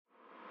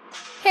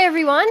Hey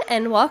everyone,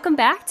 and welcome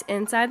back to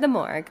Inside the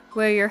Morgue.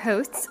 We're your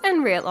hosts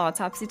and real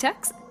autopsy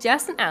techs,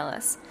 Jess and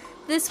Alice.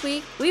 This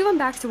week, we went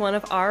back to one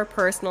of our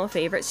personal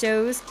favorite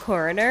shows,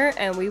 Coroner,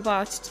 and we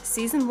watched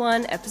Season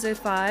 1, Episode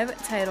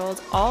 5,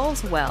 titled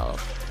All's Well.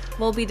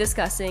 We'll be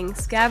discussing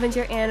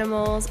scavenger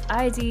animals,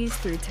 IDs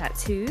through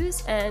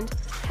tattoos, and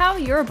how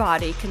your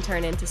body can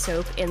turn into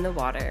soap in the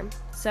water.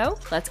 So,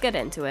 let's get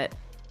into it.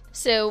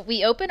 So,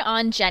 we open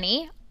on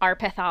Jenny, our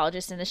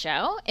pathologist in the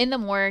show, in the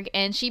morgue,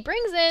 and she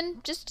brings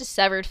in just a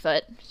severed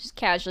foot, just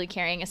casually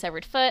carrying a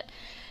severed foot.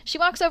 She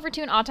walks over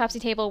to an autopsy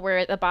table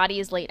where the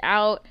body is laid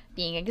out,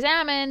 being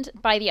examined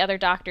by the other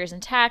doctors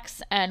and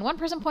techs, and one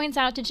person points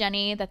out to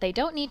Jenny that they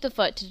don't need the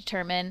foot to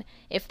determine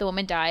if the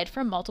woman died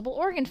from multiple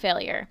organ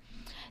failure.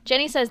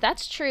 Jenny says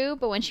that's true,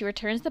 but when she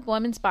returns the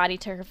woman's body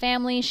to her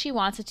family, she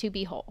wants it to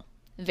be whole.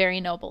 Very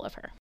noble of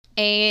her.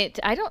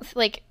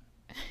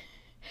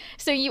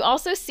 So you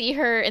also see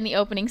her in the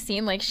opening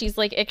scene, like she's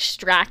like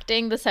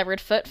extracting the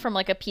severed foot from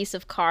like a piece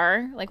of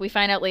car. Like we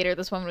find out later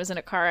this woman was in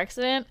a car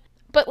accident.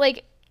 But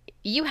like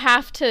you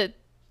have to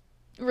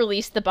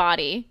release the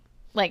body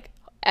like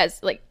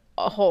as like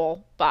a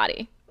whole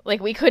body.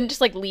 Like we couldn't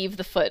just like leave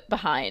the foot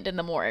behind in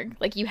the morgue.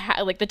 Like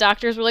like the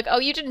doctors were like, "Oh,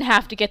 you didn't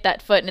have to get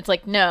that foot." And it's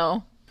like,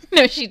 "No.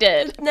 No, she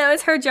did. No,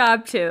 it's her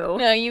job too."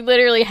 No, you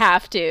literally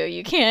have to.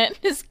 You can't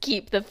just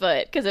keep the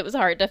foot because it was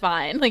hard to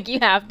find. Like you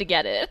have to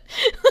get it.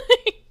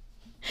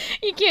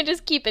 You can't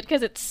just keep it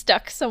because it's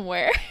stuck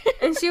somewhere.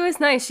 And she was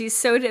nice. She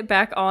sewed it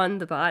back on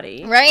the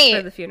body. Right.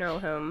 For the funeral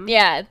home.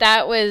 Yeah,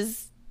 that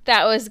was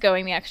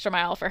going the extra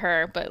mile for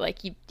her, but like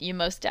you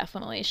most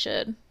definitely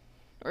should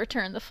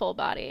return the full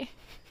body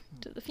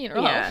to the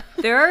funeral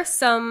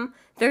home.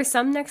 There's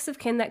some next of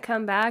kin that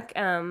come back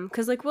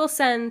because like we'll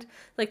send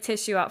like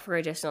tissue out for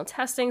additional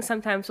testing.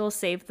 Sometimes we'll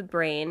save the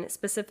brain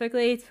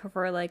specifically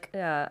for like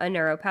a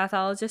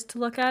neuropathologist to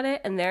look at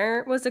it. And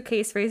there was a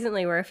case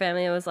recently where a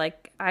family was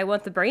like, "I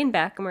want the brain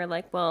back," and we're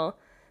like, "Well,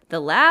 the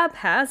lab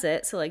has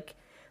it, so like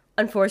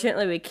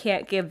unfortunately we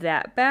can't give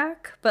that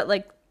back." But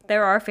like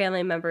there are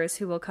family members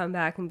who will come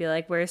back and be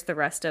like, "Where's the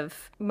rest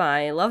of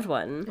my loved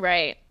one?"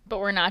 Right, but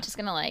we're not just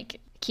gonna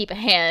like keep a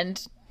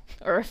hand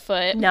or a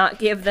foot, not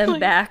give them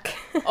back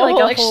like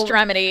whole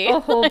extremity, a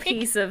whole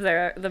piece of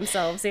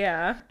themselves.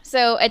 Yeah.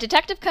 So a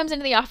detective comes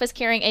into the office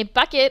carrying a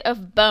bucket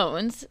of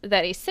bones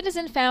that a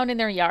citizen found in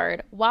their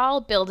yard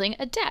while building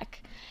a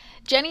deck.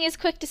 Jenny is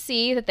quick to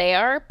see that they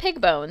are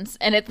pig bones,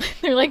 and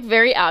they're like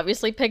very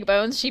obviously pig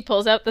bones. She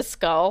pulls out the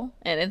skull,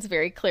 and it's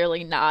very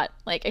clearly not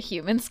like a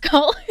human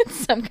skull.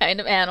 It's some kind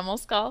of animal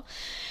skull.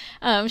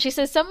 She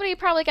says somebody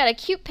probably got a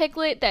cute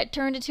piglet that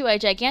turned into a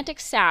gigantic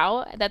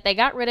sow that they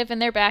got rid of in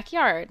their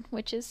backyard,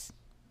 which is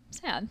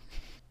sad.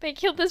 They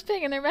killed this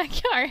pig in their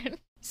backyard.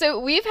 So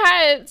we've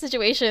had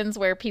situations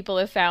where people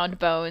have found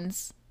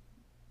bones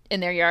in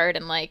their yard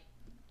and like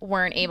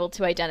weren't able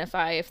to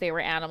identify if they were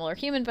animal or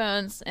human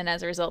bones, and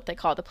as a result they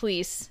call the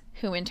police,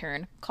 who in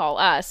turn call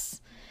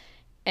us,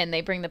 and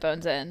they bring the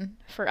bones in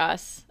for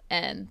us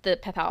and the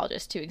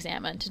pathologist to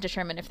examine to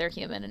determine if they're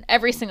human, and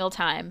every single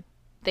time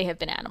they have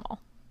been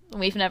animal.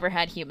 We've never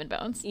had human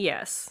bones.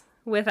 Yes,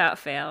 without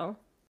fail.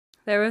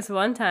 There was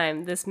one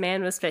time this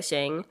man was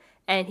fishing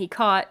and he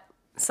caught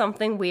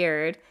something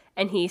weird,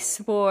 and he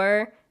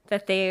swore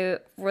that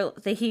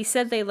he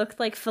said they looked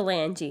like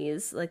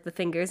phalanges, like the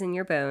fingers in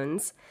your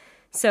bones.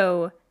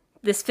 So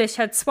this fish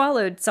had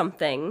swallowed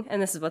something,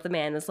 and this is what the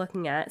man was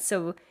looking at.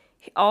 So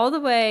all the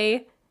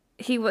way,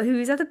 he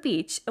was at the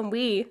beach, and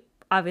we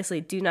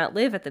obviously do not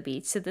live at the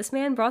beach. So this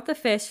man brought the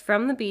fish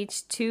from the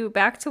beach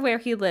back to where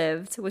he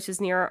lived, which is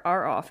near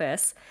our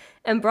office,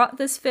 and brought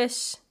this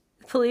fish.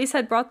 Police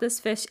had brought this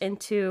fish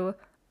into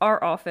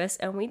our office,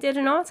 and we did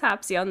an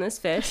autopsy on this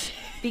fish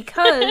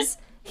because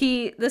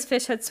this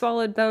fish had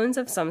swallowed bones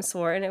of some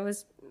sort, and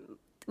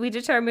we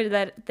determined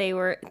that they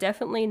were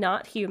definitely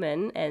not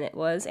human, and it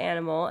was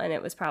animal, and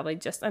it was probably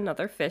just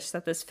another fish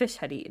that this fish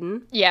had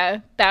eaten.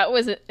 Yeah, that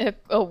was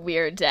a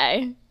weird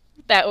day.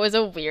 That was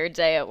a weird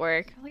day at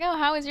work. Like, "Oh,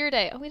 how was your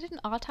day?" "Oh, we did an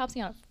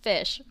autopsy on a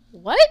fish."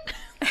 What?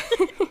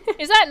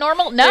 Is that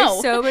normal? No.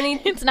 There's so many.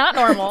 It's not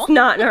normal. It's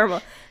not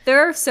normal.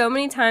 There are so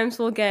many times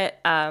we'll get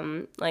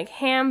like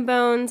ham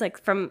bones,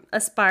 like from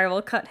a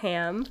spiral cut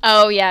ham.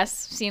 Oh, yes.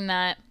 Seen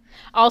that.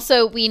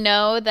 Also, we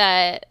know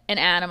that an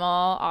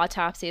animal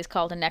autopsy is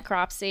called a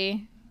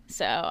necropsy.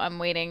 So I'm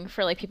waiting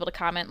for like people to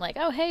comment like,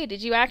 "Oh, hey,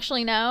 did you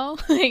actually know?"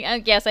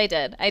 Like, yes, I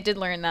did. I did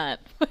learn that.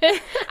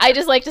 I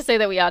just like to say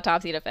that we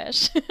autopsied a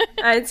fish.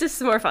 It's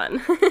just more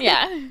fun.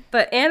 Yeah.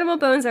 But animal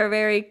bones are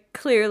very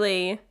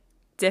clearly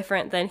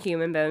different than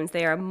human bones.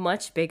 They are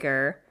much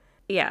bigger.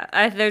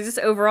 Yeah, they're just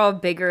overall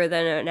bigger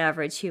than an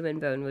average human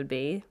bone would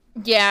be.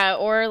 Yeah,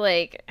 or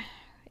like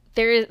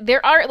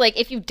there are like,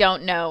 if you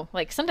don't know,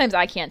 like sometimes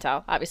I can't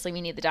tell. Obviously,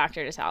 we need the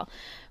doctor to tell.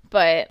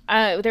 But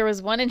there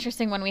was one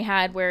interesting one we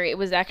had where it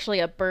was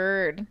actually a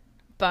bird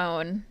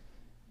bone,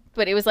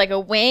 but it was like a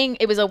wing.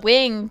 It was a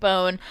wing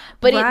bone,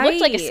 but It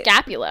looked like a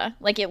scapula.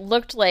 Like it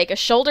looked like a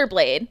shoulder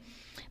blade,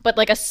 but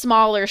like a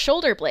smaller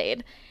shoulder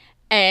blade.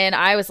 And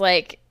I was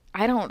like,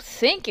 I don't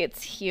think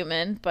it's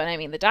human, but I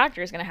mean, the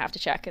doctor is going to have to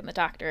check, and the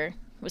doctor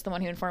was the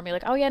one who informed me,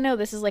 like, oh yeah, no,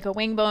 this is like a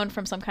wing bone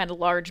from some kind of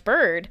large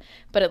bird,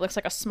 but it looks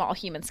like a small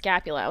human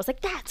scapula. I was like,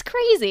 that's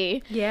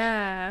crazy.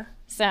 Yeah.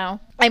 So,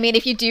 I mean,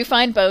 if you do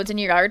find bones in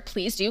your yard,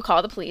 please do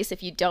call the police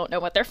if you don't know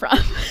what they're from.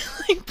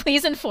 Like,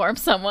 please inform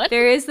someone.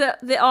 There is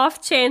the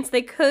off chance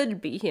they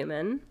could be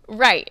human.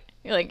 Right.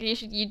 Like,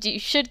 you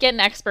should get an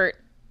expert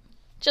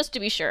just to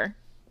be sure.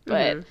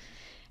 But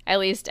at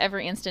least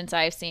every instance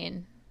I've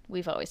seen,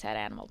 we've always had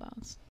animal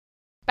bones.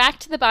 Back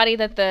to the body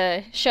that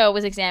the show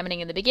was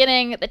examining in the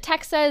beginning, the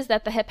text says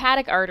that the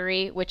hepatic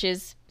artery, which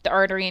is the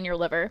artery in your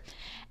liver,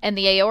 and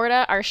the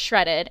aorta are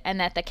shredded, and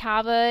that the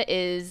cava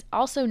is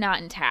also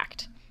not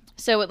intact.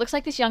 So it looks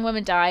like this young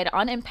woman died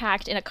on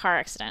impact in a car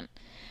accident.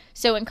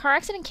 So in car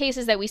accident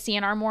cases that we see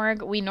in our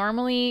morgue, we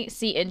normally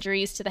see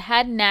injuries to the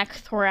head, neck,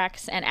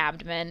 thorax, and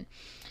abdomen.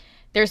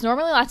 There's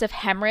normally lots of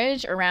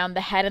hemorrhage around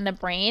the head and the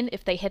brain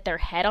if they hit their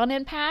head on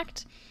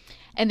impact.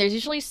 And there's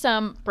usually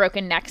some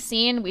broken neck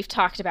seen. We've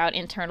talked about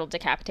internal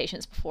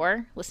decapitations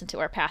before. Listen to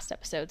our past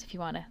episodes if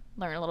you want to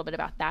learn a little bit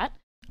about that.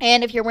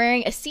 And if you're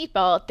wearing a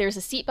seatbelt, there's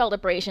a seatbelt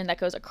abrasion that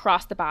goes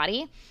across the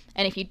body.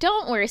 And if you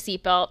don't wear a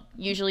seatbelt,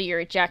 usually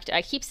you're ejected.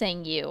 I keep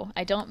saying you.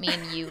 I don't mean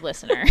you,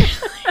 listener.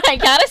 I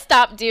gotta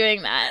stop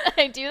doing that.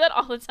 I do that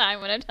all the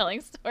time when I'm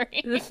telling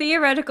stories. The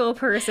theoretical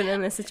person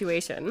in this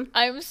situation.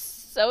 I'm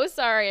so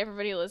sorry,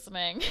 everybody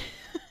listening.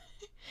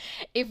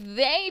 If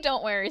they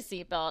don't wear a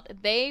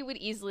seatbelt, they would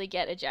easily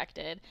get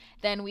ejected.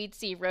 Then we'd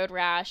see road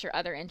rash or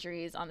other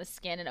injuries on the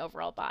skin and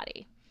overall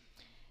body.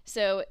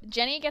 So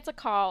Jenny gets a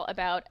call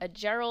about a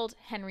Gerald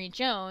Henry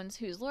Jones,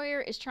 whose lawyer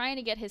is trying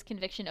to get his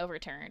conviction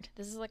overturned.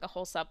 This is like a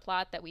whole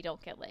subplot that we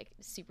don't get like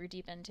super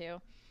deep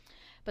into.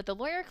 But the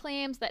lawyer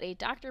claims that a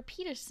Dr.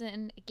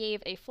 Peterson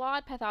gave a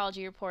flawed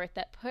pathology report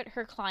that put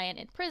her client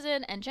in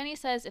prison, and Jenny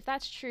says if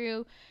that's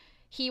true,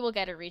 he will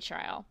get a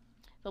retrial.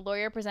 The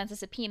lawyer presents a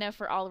subpoena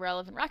for all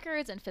relevant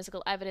records and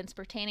physical evidence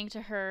pertaining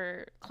to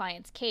her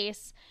client's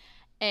case.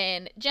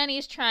 And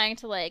Jenny's trying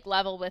to like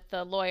level with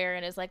the lawyer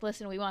and is like,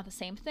 listen, we want the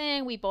same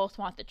thing. We both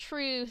want the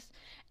truth.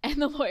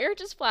 And the lawyer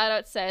just flat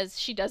out says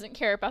she doesn't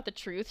care about the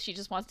truth. She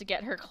just wants to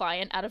get her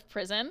client out of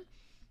prison,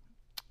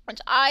 which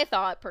I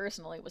thought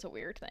personally was a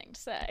weird thing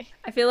to say.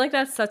 I feel like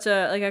that's such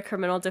a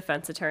criminal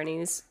defense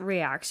attorney's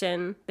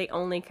reaction. They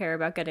only care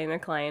about getting their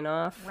client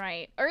off.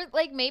 Right. Or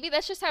like maybe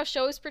that's just how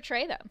shows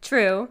portray them.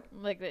 True.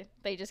 Like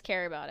they just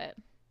care about it.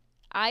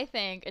 I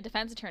think a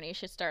defense attorney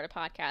should start a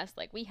podcast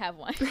like we have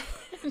one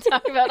and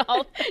talk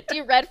about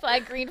do red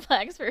flag, green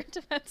flags for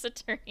defense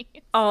attorneys.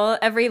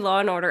 Every Law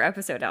and Order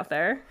episode out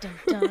there. Dun,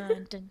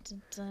 dun, dun,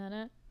 dun,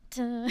 dun,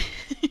 dun.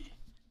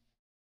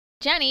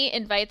 Jenny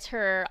invites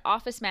her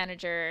office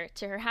manager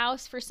to her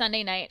house for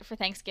Sunday night for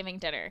Thanksgiving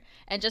dinner.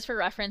 And just for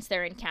reference,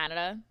 they're in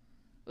Canada,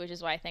 which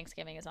is why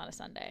Thanksgiving is on a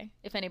Sunday.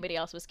 If anybody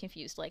else was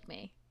confused like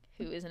me,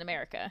 who is in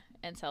America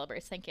and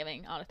celebrates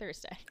Thanksgiving on a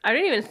Thursday. I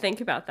didn't even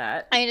think about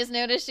that. I just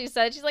noticed she's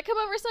like, come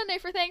over Sunday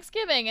for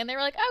Thanksgiving. And they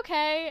were like,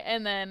 okay.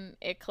 And then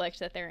it clicked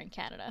that they're in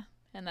Canada.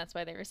 And that's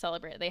why they were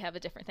celebrating. They have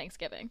a different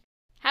Thanksgiving.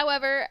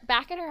 However,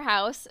 back at her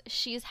house,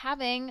 she's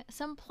having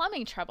some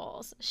plumbing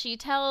troubles. She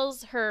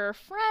tells her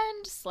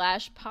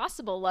friend /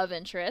 possible love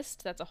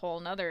interest, that's a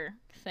whole nother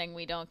thing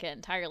we don't get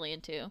entirely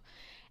into,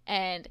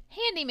 and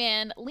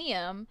handyman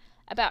Liam,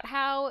 about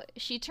how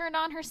she turned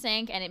on her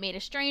sink and it made a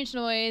strange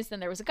noise, then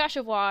there was a gush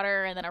of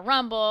water, and then a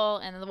rumble,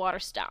 and then the water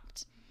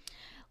stopped.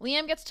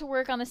 Liam gets to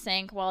work on the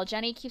sink while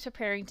Jenny keeps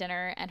preparing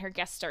dinner and her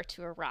guests start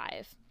to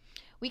arrive.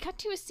 We cut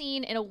to a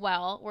scene in a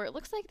well where it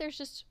looks like there's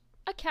just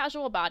a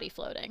casual body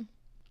floating.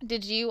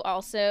 Did you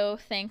also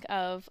think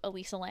of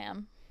Elisa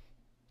Lam,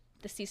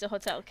 the Cecil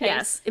Hotel case?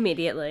 Yes,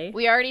 immediately.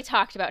 We already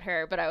talked about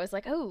her, but I was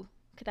like, oh,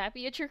 could that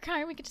be a true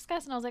crime we could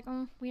discuss? And I was like,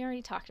 we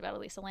already talked about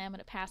Elisa Lam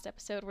in a past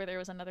episode where there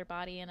was another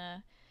body in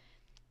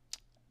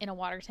a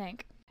water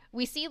tank.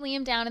 We see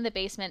Liam down in the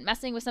basement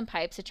messing with some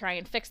pipes to try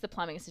and fix the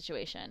plumbing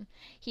situation.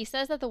 He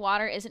says that the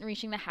water isn't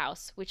reaching the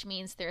house, which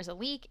means there's a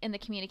leak in the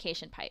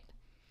communication pipe.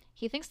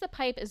 He thinks the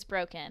pipe is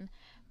broken,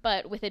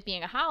 but with it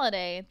being a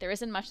holiday, there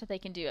isn't much that they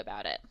can do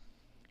about it.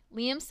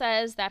 Liam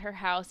says that her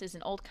house is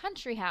an old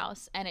country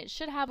house and it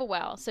should have a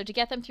well, so to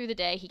get them through the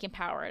day, he can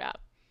power it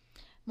up.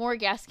 More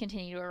guests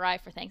continue to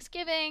arrive for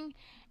Thanksgiving,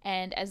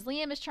 and as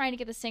Liam is trying to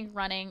get the sink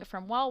running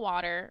from well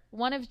water,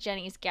 one of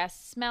Jenny's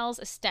guests smells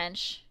a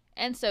stench,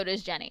 and so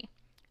does Jenny.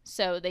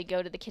 So they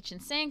go to the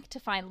kitchen sink to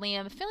find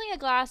Liam filling a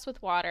glass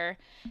with water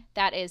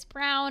that is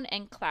brown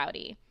and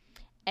cloudy.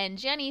 And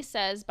Jenny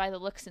says by the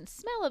looks and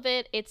smell of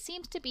it, it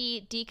seems to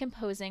be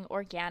decomposing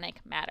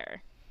organic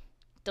matter.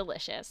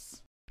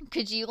 Delicious.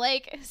 Could you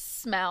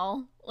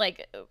smell I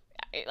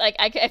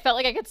felt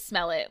like I could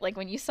smell it. Like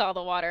when you saw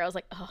the water, I was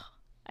like, oh,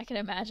 I can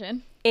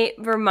imagine. It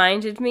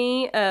reminded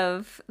me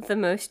of the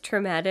most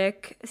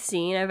traumatic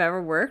scene I've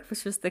ever worked,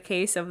 which was the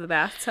case of the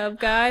bathtub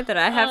guy that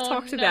I have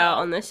talked about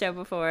on the show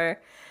before.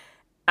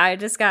 I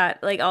just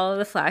got all of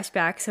the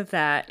flashbacks of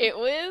that.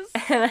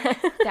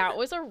 That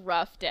was a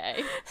rough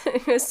day.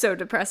 It was so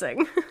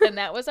depressing. And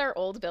that was our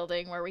old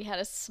building where we had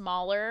a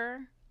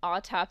smaller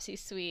autopsy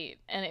suite,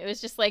 and it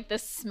was just like the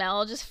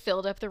smell just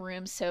filled up the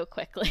room so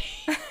quickly.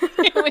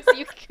 It was,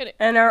 you couldn't.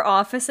 And our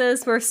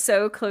offices were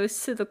so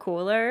close to the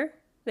cooler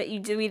that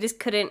we just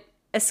couldn't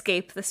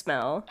escape the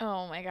smell.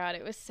 Oh my god,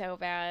 it was so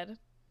bad.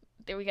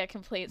 There we got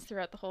complaints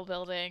throughout the whole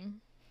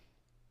building.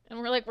 And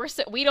we're like,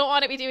 we don't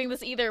want to be doing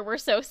this either. We're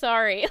so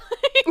sorry.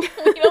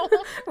 We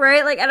don't.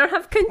 Right? Like, I don't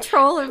have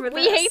control over this.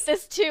 We hate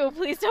this too.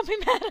 Please don't be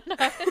mad at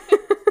us.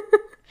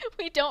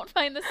 We don't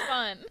find this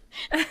fun.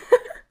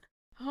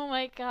 Oh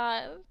my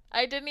god.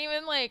 I didn't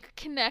even like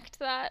connect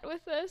that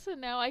with this, and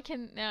now I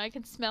can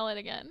smell it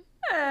again.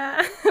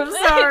 I'm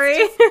sorry.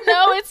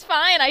 No, it's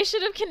fine. I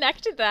should have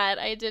connected that.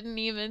 I didn't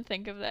even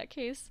think of that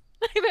case.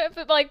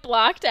 I've like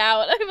blocked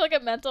out. I have like a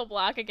mental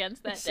block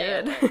against that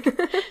day.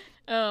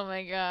 Oh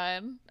my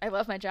god. I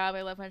love my job.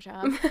 I love my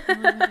job.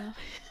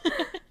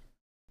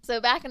 So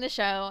back in the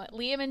show,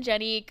 Liam and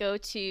Jenny go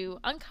to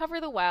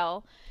uncover the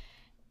well,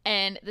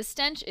 and the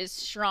stench is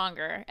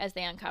stronger as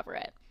they uncover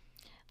it.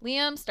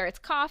 Liam starts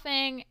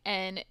coughing,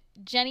 and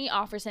Jenny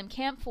offers him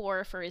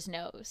camphor for his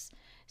nose.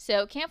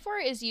 So camphor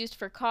is used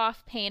for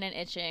cough, pain, and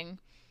itching,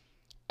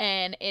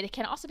 and it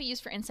can also be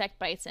used for insect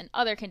bites and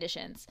other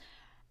conditions.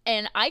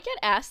 And I get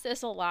asked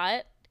this a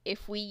lot,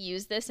 if we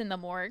use this in the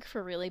morgue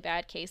for really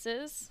bad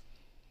cases.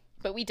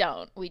 But we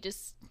don't. We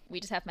just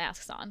have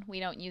masks on. We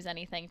don't use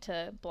anything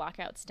to block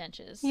out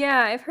stenches. Yeah,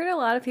 I've heard a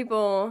lot of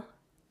people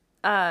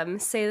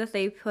say that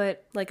they put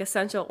like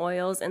essential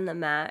oils in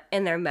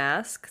their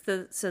mask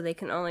so they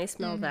can only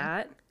smell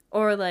that,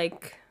 or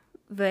like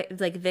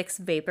Vicks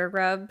Vapor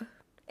Rub.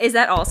 Is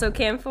that also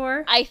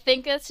camphor? I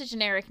think that's a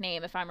generic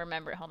name if I'm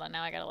remembering. Hold on,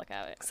 now I gotta look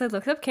at it. So I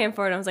looked up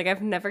camphor and I was like,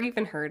 I've never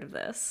even heard of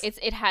this.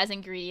 It has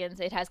ingredients.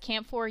 It has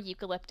camphor,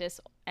 eucalyptus,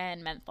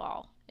 and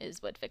menthol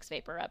is what Vicks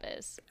Vapor Rub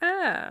is.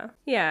 Ah,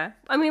 yeah.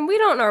 I mean, we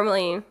don't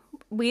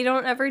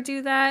ever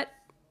do that.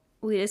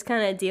 We just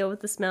kind of deal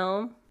with the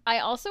smell. I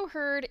also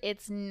heard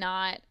it's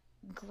not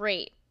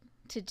great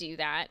to do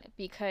that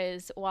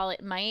because while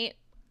it might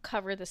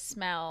cover the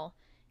smell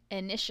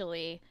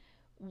initially,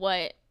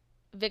 what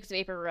Vicks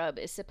Vapor Rub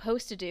is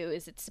supposed to do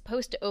is it's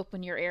supposed to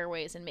open your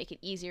airways and make it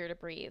easier to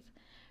breathe.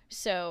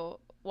 So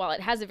while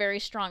it has a very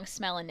strong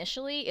smell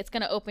initially, it's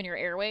going to open your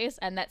airways,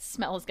 and that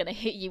smell is going to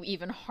hit you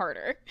even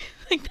harder.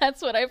 Like,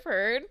 that's what I've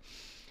heard.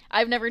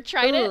 I've never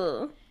tried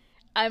it.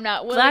 I'm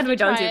not willing Glad to we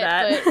don't try do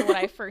that. It, but when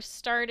I first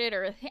started,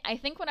 or I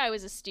think when I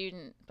was a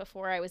student,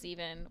 before I was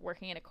even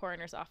working in a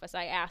coroner's office,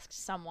 I asked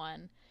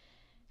someone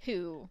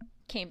who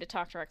came to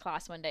talk to our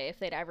class one day if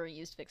they'd ever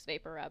used Vicks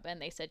Vapor Rub,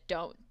 and they said,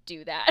 don't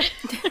do that.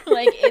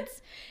 Like,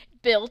 it's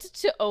built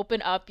to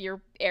open up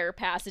your air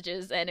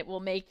passages, and it will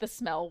make the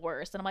smell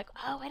worse. And I'm like,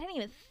 oh, I didn't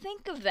even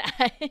think of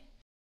that.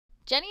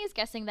 Jenny is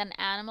guessing that an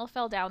animal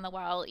fell down the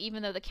well,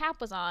 even though the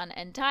cap was on,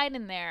 and died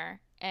in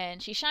there,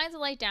 and she shines a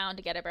light down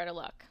to get a better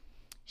look.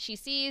 She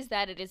sees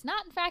that it is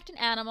not, in fact, an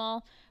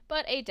animal,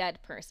 but a dead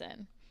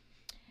person.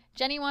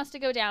 Jenny wants to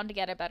go down to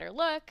get a better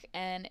look,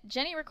 and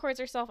Jenny records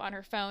herself on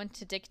her phone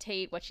to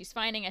dictate what she's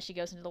finding as she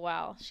goes into the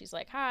well. She's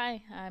like,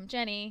 hi, I'm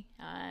Jenny.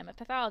 I'm a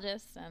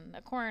pathologist and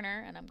a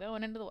coroner, and I'm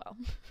going into the well.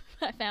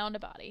 I found a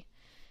body.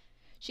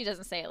 She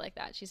doesn't say it like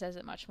that. She says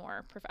it much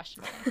more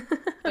professionally.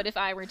 But if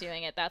I were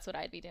doing it, that's what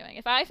I'd be doing.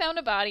 If I found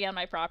a body on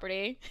my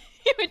property,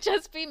 it would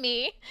just be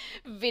me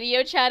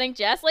video chatting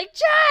Jess, like,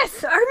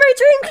 Jess! My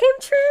dream came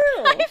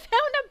true! I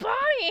found a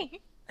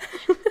body!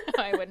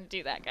 No, I wouldn't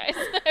do that, guys.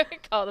 I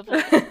would call the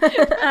police.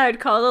 I would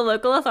call the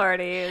local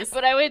authorities.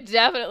 But I would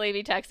definitely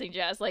be texting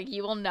Jess, like,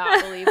 you will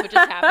not believe what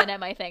just happened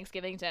at my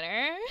Thanksgiving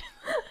dinner.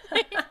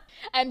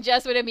 And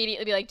Jess would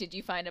immediately be like, did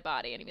you find a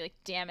body? And he'd be like,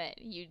 damn it,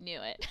 you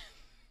knew it.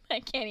 I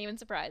can't even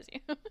surprise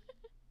you.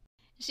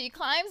 She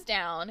climbs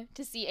down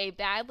to see a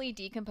badly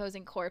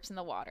decomposing corpse in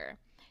the water.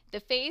 The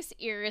face,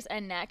 ears,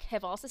 and neck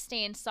have all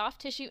sustained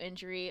soft tissue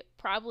injury,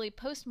 probably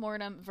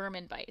post-mortem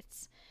vermin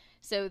bites.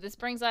 So this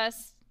brings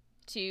us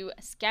to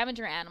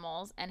scavenger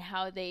animals and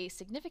how they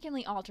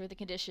significantly alter the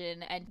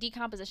condition and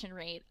decomposition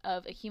rate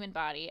of a human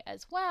body,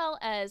 as well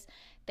as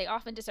they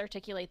often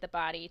disarticulate the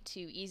body to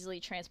easily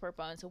transport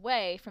bones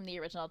away from the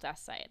original death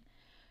site.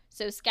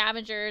 So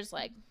scavengers,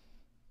 like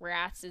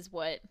rats is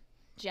what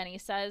Jenny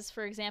says,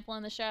 for example,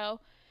 in the show,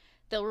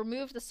 they'll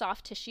remove the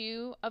soft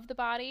tissue of the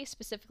body,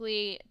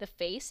 specifically the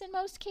face in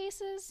most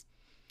cases,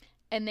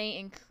 and they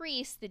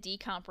increase the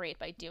decomp rate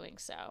by doing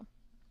so.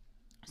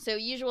 So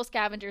usual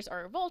scavengers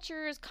are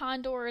vultures,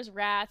 condors,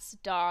 rats,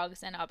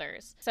 dogs, and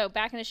others. So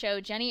back in the show,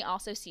 Jenny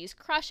also sees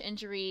crush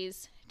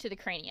injuries to the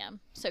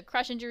cranium. So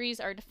crush injuries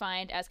are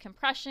defined as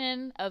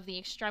compression of the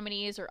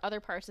extremities or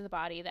other parts of the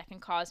body that can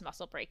cause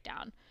muscle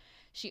breakdown.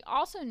 She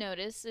also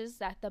notices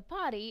that the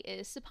body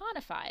is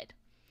saponified.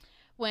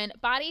 When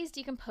bodies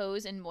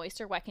decompose in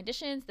moist or wet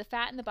conditions, the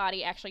fat in the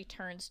body actually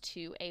turns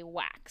to a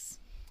wax.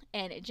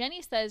 And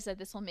Jenny says that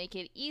this will make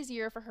it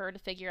easier for her to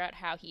figure out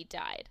how he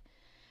died.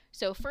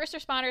 So first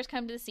responders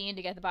come to the scene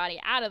to get the body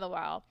out of the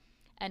well,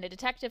 and a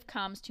detective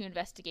comes to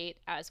investigate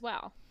as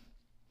well.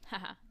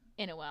 Haha,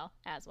 in a well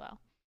as well.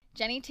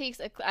 Jenny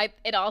takes I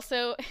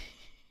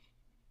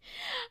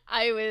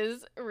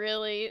was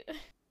really...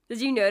 Did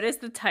you notice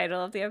the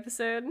title of the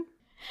episode?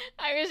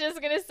 I was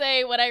just going to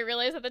say, when I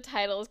realized that the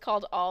title is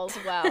called All's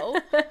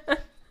Well,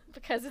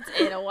 because it's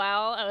in a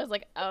well, I was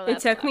like, oh,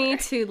 that's It took clever. me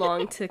too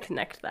long to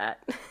connect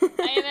that.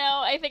 I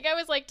know. I think I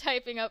was like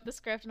typing up the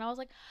script and I was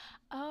like,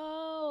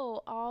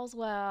 oh, all's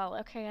well.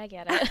 Okay, I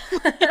get it.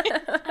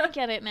 I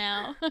get it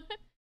now.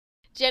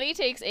 Jenny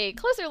takes a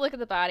closer look at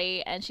the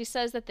body and she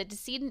says that the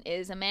decedent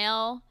is a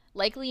male,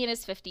 likely in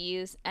his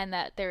 50s, and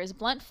that there is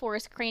blunt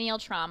force cranial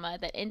trauma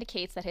that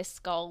indicates that his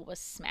skull was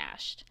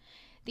smashed.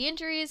 The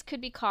injuries could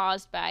be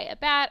caused by a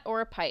bat or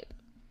a pipe.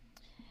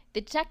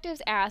 The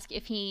detectives ask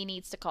if he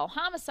needs to call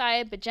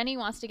homicide, but Jenny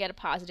wants to get a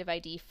positive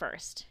ID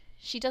first.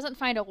 She doesn't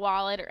find a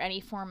wallet or any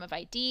form of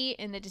ID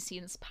in the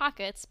decedent's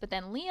pockets, but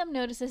then Liam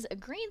notices a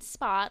green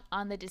spot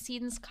on the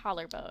decedent's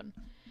collarbone.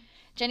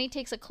 Jenny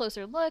takes a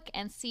closer look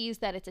and sees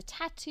that it's a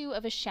tattoo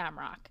of a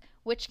shamrock,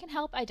 which can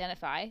help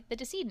identify the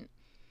decedent.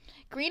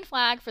 Green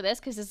flag for this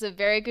because it's a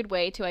very good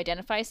way to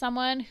identify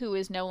someone who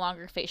is no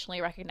longer facially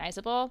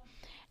recognizable.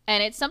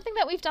 And it's something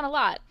that we've done a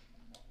lot.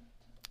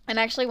 And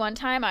actually one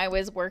time I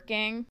was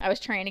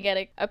trying to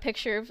get a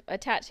picture of a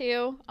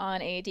tattoo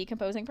on a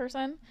decomposing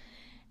person.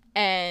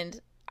 And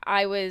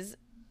I was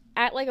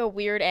at like a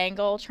weird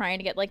angle trying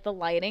to get like the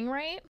lighting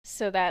right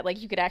so that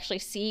like you could actually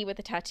see what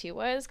the tattoo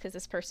was, because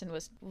this person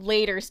was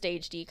later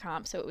stage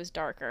decomp, so it was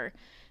darker.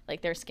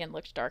 Like their skin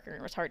looked darker and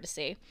it was hard to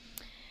see.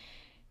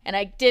 And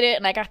I did it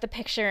and I got the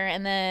picture,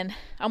 and then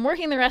I'm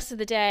working the rest of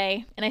the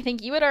day and I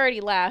think you had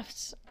already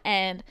left,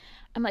 and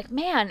I'm like,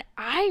 man,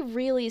 I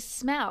really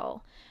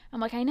smell. I'm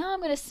like, I know I'm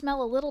going to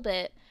smell a little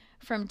bit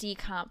from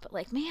decomp, but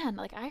like, man,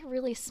 like I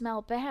really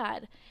smell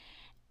bad.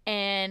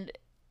 And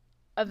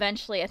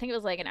eventually, I think it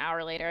was like an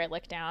hour later, I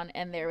looked down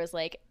and there was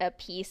like a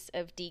piece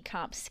of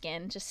decomp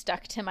skin just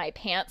stuck to my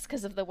pants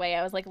because of the way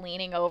I was like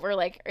leaning over.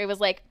 Like it was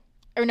like,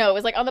 or no, it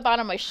was like on the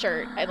bottom of my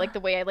shirt. I like the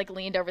way I like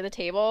leaned over the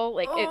table,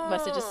 like it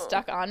must have just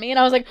stuck on me. And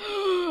I was like,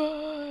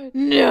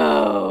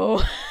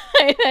 no.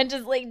 And then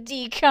just like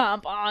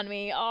decomp on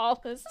me all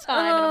this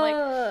time. And I'm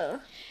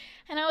like,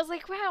 and I was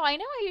like, wow, I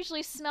know I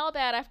usually smell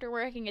bad after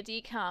working a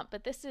decomp,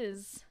 but this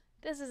is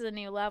a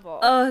new level.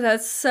 Oh,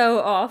 that's so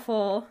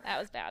awful. That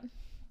was bad.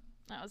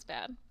 That was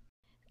bad.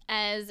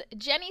 As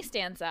Jenny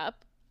stands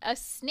up, a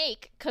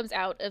snake comes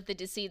out of the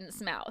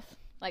decedent's mouth,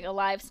 like a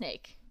live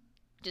snake,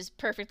 just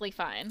perfectly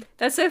fine.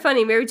 That's so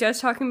funny. We were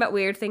just talking about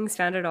weird things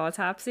found at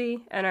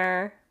autopsy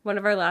in one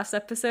of our last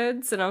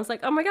episodes, and I was like,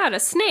 oh my god, a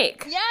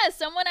snake. Yeah,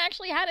 someone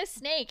actually had a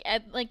snake,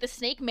 and like the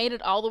snake made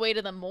it all the way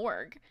to the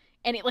morgue,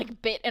 and it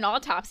like bit an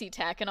autopsy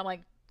tech, and I'm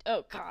like,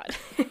 oh god.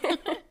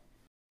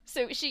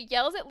 So she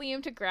yells at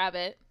Liam to grab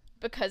it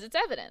because it's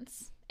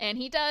evidence. And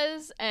he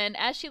does, and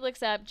as she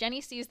looks up,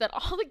 Jenny sees that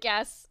all the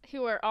guests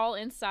who are all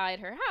inside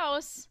her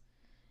house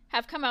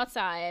have come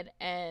outside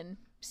and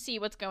see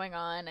what's going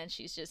on, and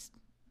she's just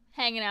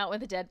hanging out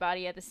with a dead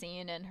body at the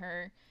scene, and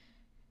her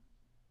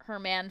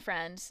man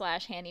friend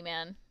 /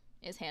 handyman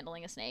is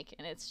handling a snake,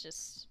 and it's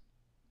just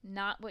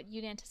not what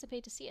you'd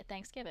anticipate to see at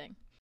Thanksgiving.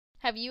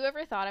 Have you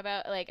ever thought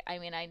about, like, I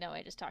mean, I know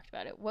I just talked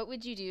about it, what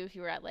would you do if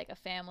you were at, like, a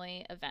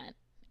family event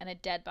and a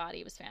dead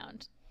body was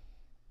found?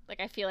 Like,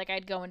 I feel like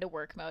I'd go into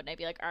work mode and I'd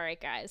be like, all right,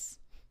 guys,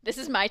 this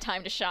is my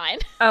time to shine.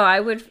 Oh, I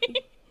would.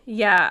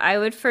 Yeah, I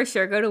would for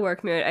sure go to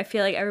work mode. I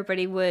feel like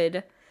everybody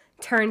would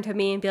turn to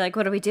me and be like,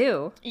 what do we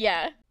do?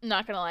 Yeah,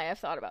 not gonna lie, I've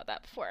thought about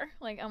that before.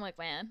 Like, I'm like,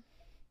 man.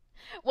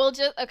 Well,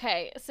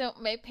 okay, so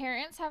my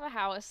parents have a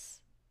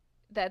house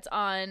that's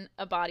on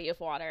a body of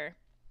water,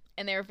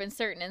 and there have been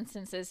certain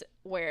instances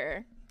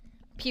where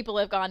people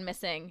have gone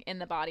missing in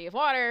the body of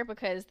water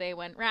because they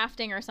went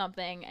rafting or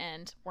something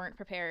and weren't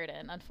prepared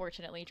and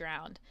unfortunately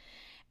drowned.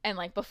 And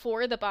like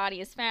before the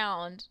body is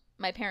found,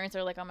 my parents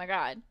are like, oh my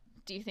god,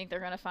 do you think they're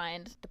gonna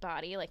find the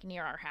body like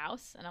near our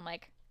house? And I'm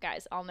like,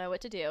 guys, I'll know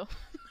what to do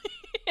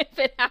if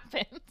it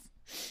happens.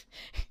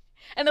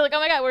 And they're like, oh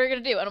my god, what are we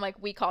gonna do? And I'm like,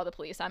 we call the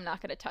police. I'm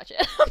not gonna touch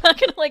it. I'm not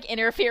gonna like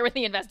interfere with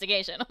the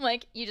investigation. I'm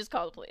like, you just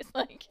call the police.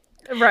 Like,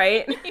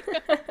 right.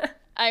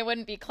 I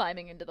wouldn't be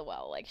climbing into the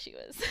well like she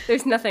was.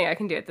 There's nothing I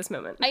can do at this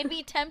moment. I'd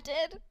be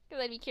tempted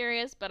because I'd be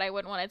curious, but I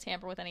wouldn't want to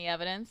tamper with any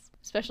evidence,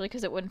 especially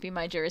because it wouldn't be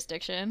my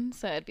jurisdiction.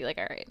 So I'd be like,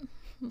 all right,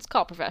 let's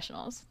call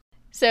professionals.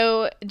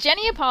 So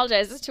Jenny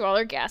apologizes to all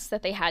her guests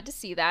that they had to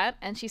see that,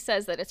 and she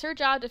says that it's her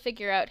job to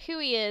figure out who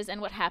he is and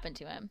what happened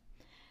to him.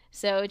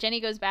 So Jenny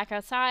goes back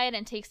outside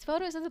and takes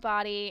photos of the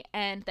body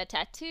and the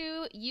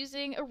tattoo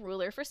using a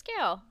ruler for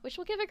scale, which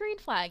will give a green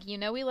flag. You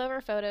know we love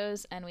our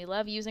photos, and we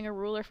love using a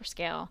ruler for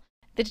scale.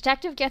 The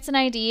detective gets an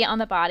ID on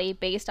the body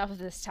based off of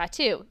this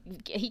tattoo.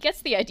 He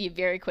gets the ID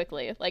very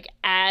quickly. Like,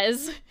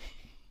 as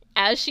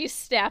she's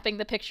snapping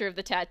the picture of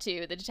the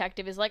tattoo, the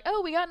detective is like,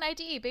 oh, we got an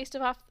ID based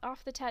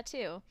off the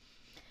tattoo.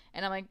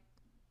 And I'm like,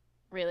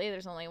 really?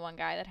 There's only one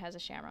guy that has a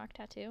shamrock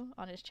tattoo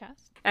on his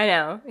chest? I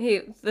know.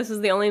 This is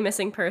the only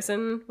missing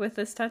person with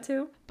this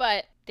tattoo.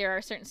 But there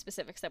are certain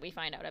specifics that we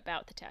find out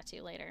about the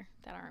tattoo later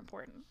that are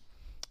important.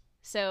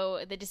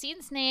 So the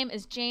decedent's name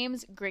is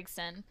James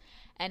Grigson,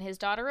 and his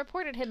daughter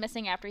reported him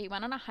missing after he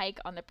went on a hike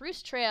on the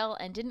Bruce Trail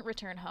and didn't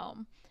return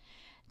home.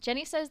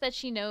 Jenny says that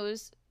she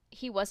knows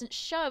he wasn't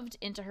shoved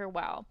into her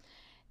well.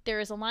 There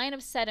is a line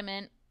of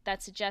sediment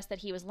that suggests that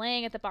he was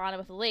laying at the bottom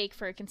of the lake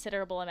for a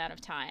considerable amount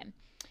of time.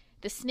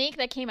 The snake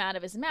that came out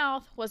of his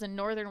mouth was a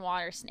northern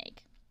water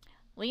snake.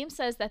 Liam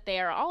says that they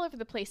are all over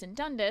the place in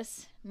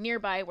Dundas,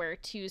 nearby where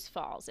Tews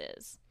Falls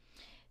is.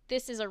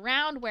 This is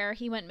around where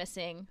he went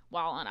missing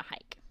while on a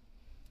hike.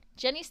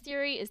 Jenny's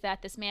theory is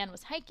that this man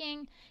was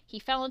hiking, he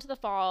fell into the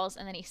falls,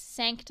 and then he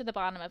sank to the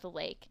bottom of the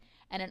lake,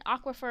 and an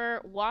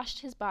aquifer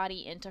washed his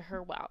body into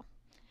her well.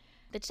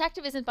 The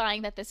detective isn't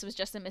buying that this was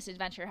just a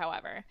misadventure,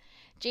 however.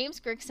 James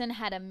Grigson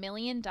had $1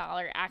 million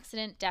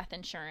accident death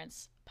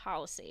insurance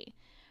policy,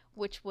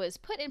 which was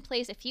put in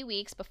place a few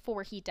weeks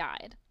before he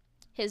died.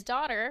 His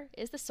daughter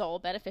is the sole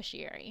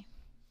beneficiary.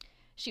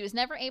 She was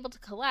never able to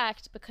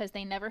collect because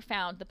they never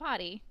found the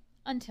body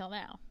until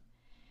now.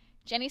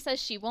 Jenny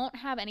says she won't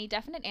have any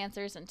definite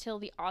answers until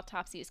the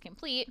autopsy is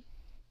complete.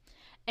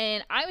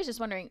 And I was just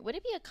wondering, would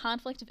it be a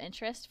conflict of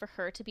interest for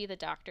her to be the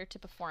doctor to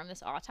perform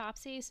this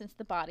autopsy since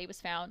the body was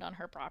found on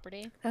her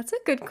property? That's a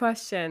good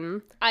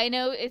question. I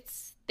know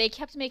they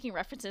kept making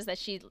references that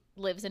she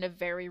lives in a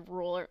very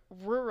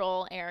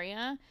rural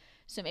area,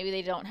 so maybe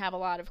they don't have a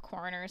lot of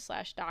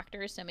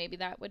coroners/doctors, so maybe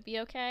that would be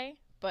okay.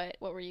 But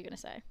what were you going to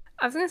say?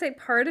 I was going to say,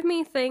 part of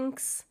me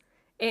thinks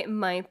it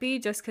might be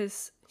just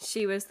because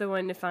she was the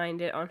one to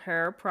find it on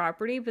her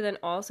property, but then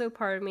also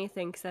part of me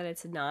thinks that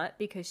it's not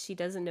because she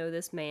doesn't know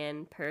this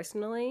man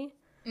personally.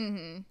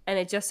 Mm-hmm. And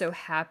it just so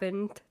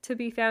happened to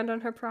be found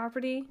on her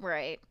property.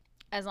 Right.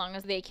 As long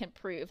as they can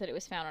prove that it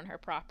was found on her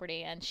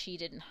property and she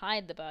didn't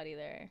hide the body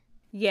there.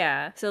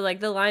 Yeah. So, like,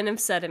 the line of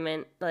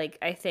sediment, like,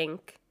 I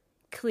think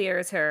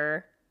clears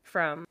her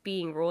from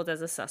being ruled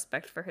as a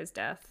suspect for his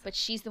death. But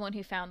she's the one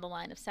who found the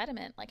line of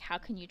sediment. Like, how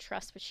can you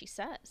trust what she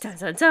says? Dun,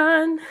 dun,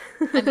 dun.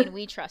 I mean,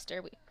 we trust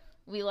her.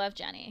 We love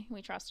Jenny.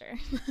 We trust her.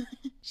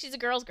 She's a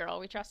girl's girl.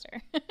 We trust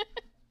her.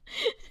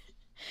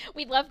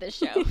 We love this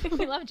show.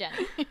 We love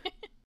Jenny.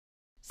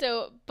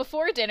 So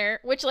before dinner,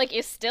 which like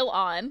is still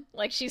on,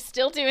 like she's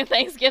still doing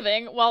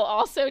Thanksgiving while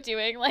also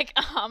doing like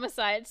a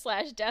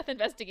homicide/death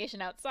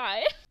investigation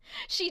outside.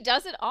 She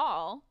does it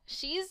all.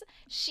 She's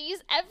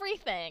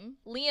everything.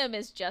 Liam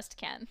is just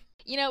Ken.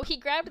 You know, he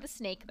grabbed the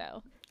snake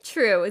though.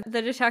 True.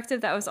 The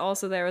detective that was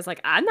also there was like,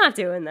 I'm not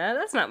doing that.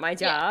 That's not my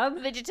job.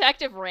 Yeah, the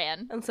detective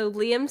ran. And so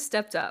Liam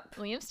stepped up.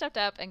 Liam stepped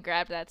up and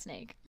grabbed that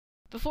snake.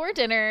 Before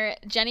dinner,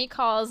 Jenny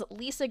calls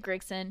Lisa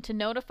Grigson to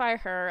notify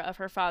her of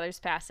her father's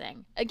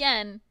passing.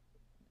 Again,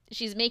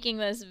 she's making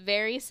this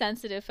very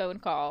sensitive phone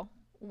call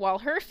while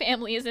her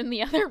family is in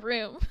the other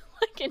room,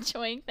 like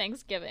enjoying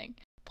Thanksgiving.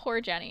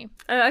 Poor Jenny.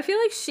 I feel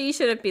like she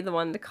shouldn't be the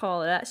one to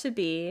call it. That should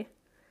be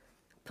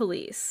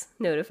police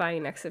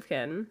notifying next of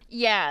kin.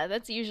 Yeah,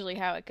 that's usually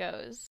how it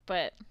goes.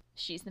 But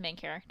she's the main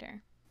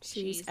character.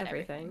 She's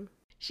everything.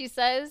 She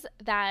says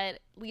that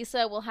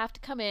Lisa will have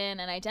to come in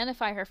and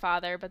identify her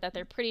father, but that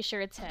they're pretty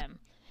sure it's him.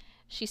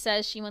 She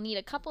says she will need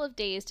a couple of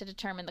days to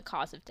determine the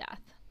cause of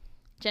death.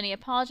 Jenny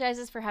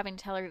apologizes for having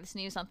to tell her this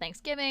news on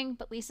Thanksgiving,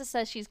 but Lisa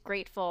says she's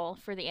grateful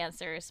for the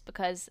answers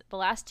because the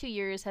last 2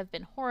 years have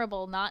been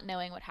horrible not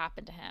knowing what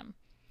happened to him.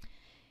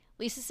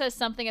 Lisa says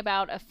something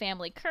about a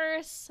family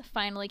curse,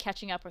 finally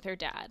catching up with her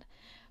dad.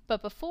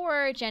 But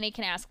before Jenny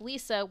can ask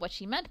Lisa what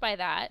she meant by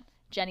that,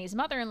 Jenny's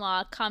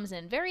mother-in-law comes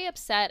in very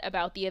upset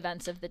about the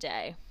events of the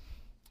day.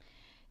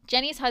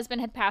 Jenny's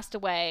husband had passed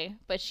away,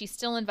 but she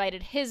still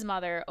invited his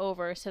mother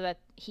over so that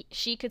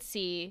she could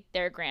see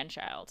their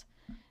grandchild.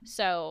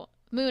 So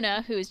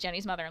Muna, who is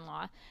Jenny's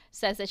mother-in-law,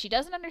 says that she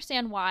doesn't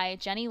understand why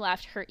Jenny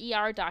left her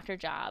ER doctor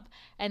job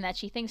and that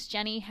she thinks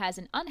Jenny has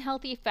an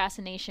unhealthy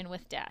fascination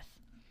with death.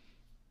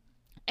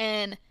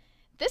 And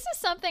this is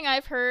something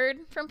I've heard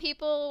from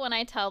people when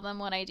I tell them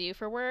what I do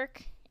for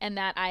work and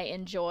that I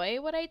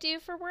enjoy what I do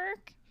for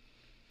work.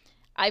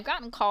 I've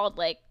gotten called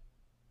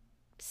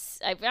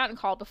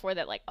before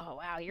that like, oh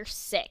wow, you're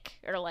sick,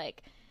 or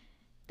like,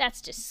 that's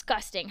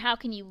disgusting. How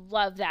can you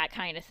love that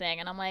kind of thing?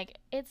 And I'm like,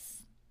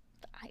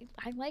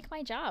 I like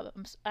my job.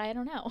 I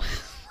don't know.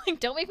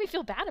 Like, don't make me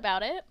feel bad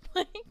about it.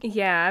 Like,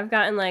 yeah, I've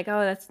gotten like,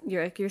 oh,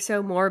 you're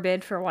so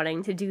morbid for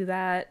wanting to do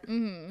that.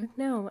 Mm-hmm.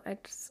 No,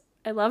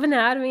 I love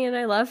anatomy and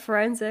I love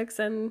forensics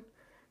and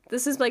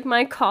this is like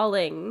my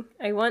calling.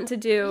 I want to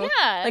do,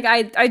 like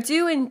I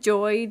do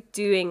enjoy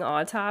doing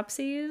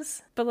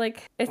autopsies, but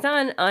like it's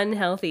not an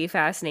unhealthy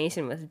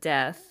fascination with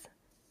death.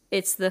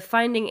 It's the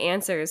finding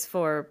answers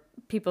for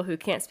people who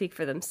can't speak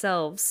for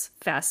themselves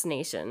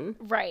fascination.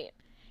 Right.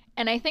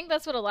 And I think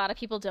that's what a lot of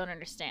people don't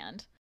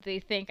understand. They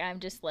think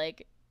I'm just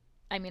like,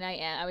 I mean, I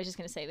am. I was just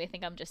going to say, they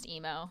think I'm just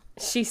emo.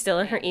 She's still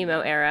in her emo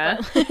era.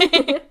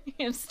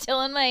 I'm just a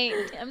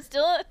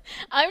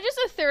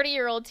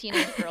 30-year-old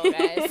teenage girl,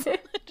 guys.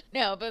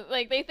 No, but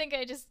like, they think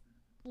I just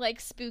like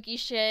spooky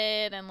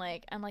shit. And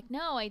like, I'm like,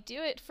 no, I do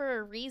it for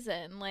a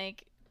reason.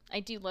 Like,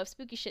 I do love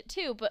spooky shit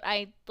too, but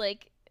I'm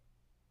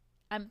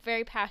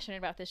very passionate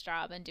about this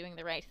job and doing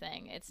the right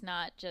thing. It's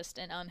not just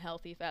an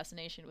unhealthy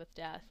fascination with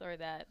death or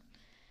that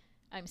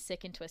I'm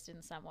sick and twisted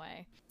in some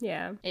way.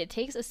 Yeah. It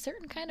takes a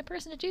certain kind of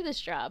person to do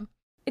this job.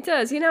 It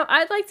does.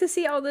 I'd like to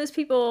see all those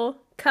people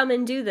come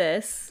and do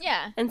this.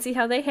 Yeah. And see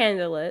how they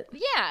handle it.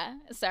 Yeah.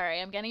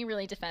 Sorry, I'm getting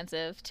really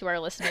defensive to our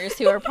listeners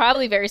who are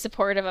probably very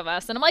supportive of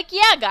us. And I'm like,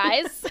 yeah,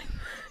 guys.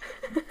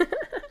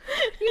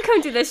 You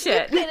come do this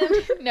shit.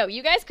 No,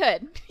 you guys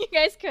could. You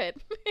guys could.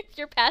 If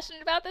you're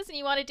passionate about this and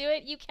you want to do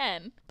it, you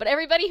can. But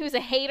everybody who's a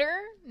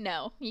hater,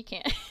 no, you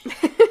can't.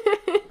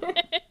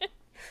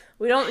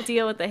 We don't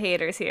deal with the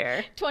haters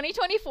here.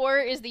 2024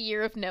 is the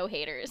year of no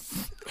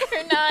haters.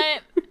 We're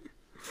not...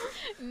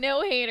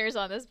 No haters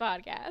on this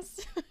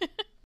podcast.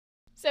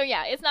 So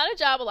yeah, it's not a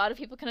job a lot of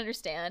people can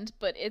understand,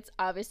 but it's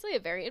obviously a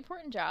very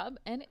important job,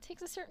 and it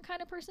takes a certain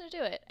kind of person to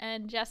do it.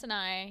 And Jess and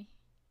I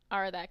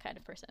are that kind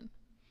of person.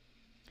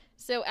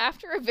 So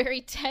after a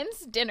very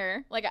tense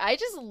dinner, like, I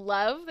just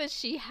love that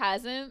she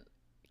hasn't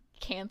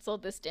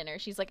canceled this dinner.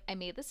 She's like, I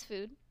made this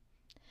food.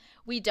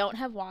 We don't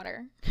have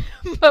water,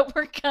 but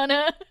we're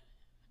gonna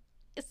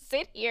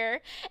sit here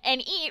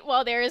and eat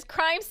while there is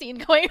crime scene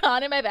going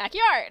on in my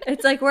backyard.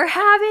 It's like, we're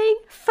having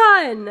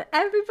fun.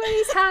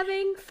 Everybody's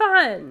having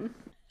fun.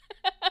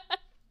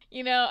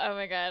 Oh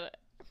my God.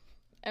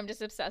 I'm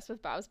just obsessed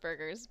with Bob's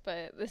Burgers,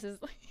 but this is...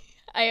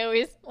 I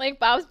always like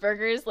Bob's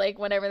Burgers. Like,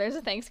 whenever there's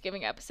a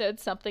Thanksgiving episode,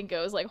 something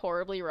goes like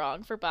horribly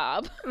wrong for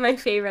Bob. My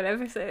favorite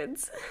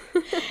episodes.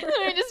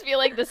 I just feel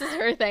like this is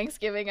her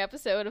Thanksgiving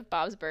episode of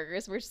Bob's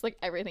Burgers, where just like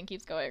everything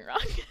keeps going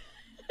wrong.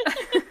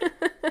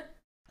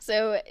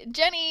 So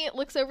Jenny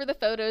looks over the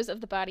photos of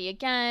the body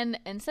again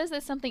and says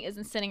that something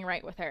isn't sitting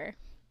right with her.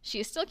 She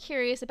is still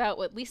curious about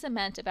what Lisa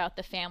meant about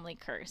the family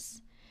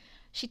curse.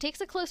 She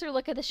takes a closer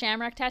look at the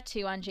shamrock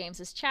tattoo on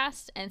James's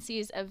chest and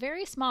sees a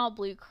very small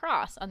blue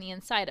cross on the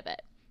inside of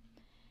it.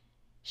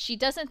 She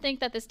doesn't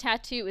think that this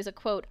tattoo is a,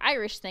 quote,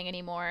 Irish thing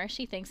anymore.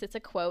 She thinks it's a,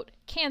 quote,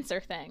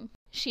 cancer thing.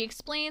 She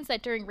explains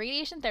that during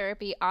radiation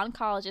therapy,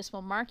 oncologists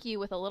will mark you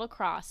with a little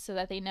cross so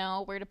that they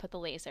know where to put the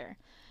laser.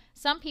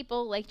 Some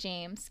people, like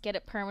James, get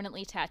it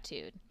permanently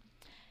tattooed.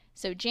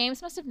 So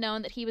James must have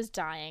known that he was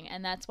dying,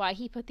 and that's why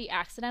he put the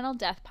accidental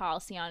death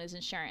policy on his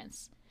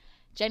insurance.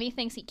 Jenny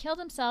thinks he killed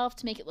himself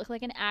to make it look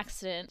like an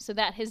accident so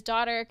that his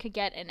daughter could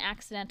get an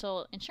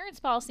accidental insurance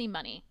policy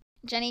money.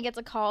 Jenny gets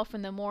a call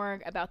from the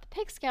morgue about the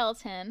pig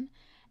skeleton,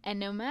 and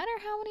no matter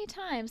how many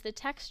times the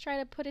techs try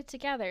to put it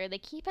together, they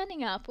keep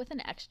ending up with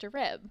an extra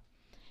rib.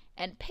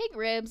 And pig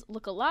ribs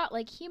look a lot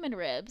like human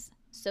ribs,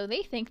 so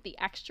they think the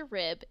extra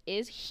rib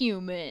is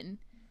human.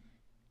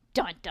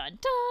 Dun dun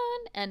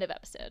dun! End of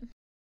episode.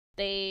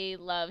 They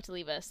love to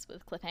leave us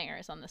with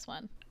cliffhangers on this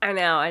one. I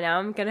know.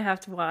 I'm gonna have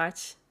to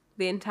watch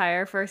the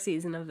entire first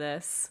season of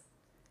this.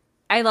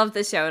 I love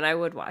this show and I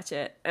would watch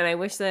it. And I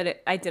wish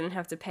that I didn't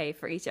have to pay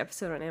for each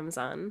episode on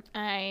Amazon.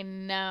 I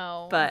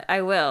know. But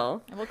I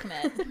will. I will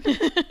commit.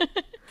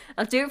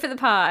 I'll do it for the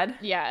pod.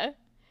 Yeah.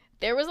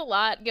 There was a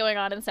lot going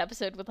on in this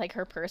episode with like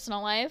her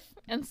personal life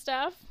and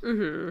stuff.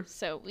 Mm-hmm.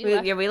 So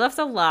we left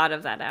a lot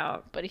of that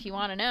out. But if you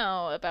want to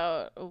know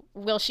about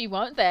will she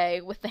won't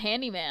they with the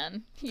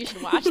handyman, you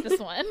should watch this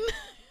one.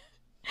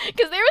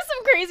 Because there was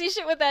some crazy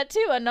shit with that,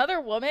 too.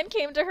 Another woman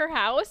came to her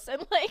house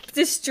and, like...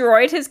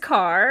 destroyed his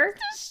car?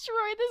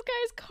 Destroyed this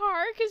guy's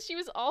car because she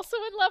was also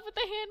in love with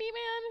the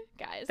handyman?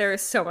 Guys. There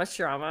is so much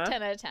drama.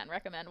 10 out of 10.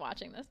 Recommend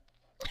watching this.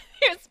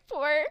 Here's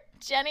poor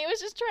Jenny was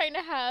just trying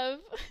to have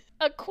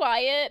a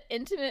quiet,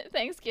 intimate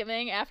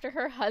Thanksgiving after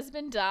her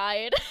husband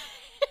died.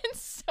 And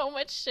so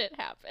much shit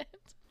happened.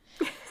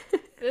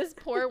 This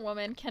poor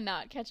woman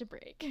cannot catch a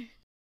break.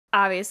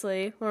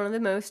 Obviously, one of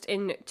the most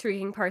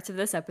intriguing parts of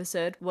this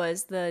episode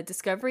was the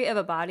discovery of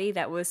a body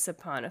that was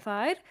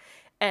saponified.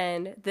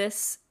 And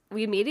this,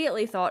 we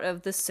immediately thought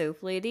of the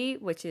soap lady,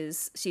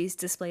 she's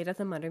displayed at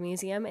the Mutter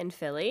Museum in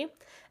Philly.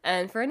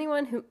 And for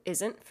anyone who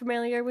isn't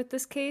familiar with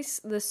this case,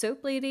 the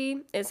soap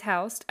lady is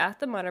housed at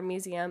the Mutter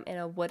Museum in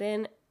a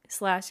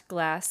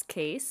wooden/glass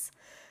case.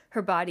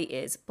 Her body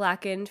is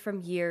blackened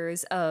from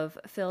years of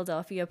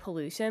Philadelphia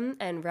pollution,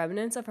 and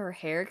remnants of her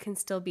hair can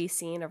still be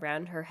seen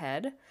around her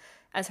head.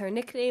 As her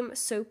nickname,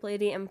 Soap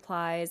Lady,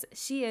 implies,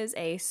 she is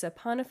a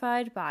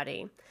saponified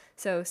body.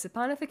 So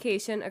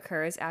saponification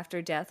occurs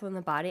after death when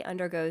the body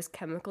undergoes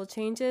chemical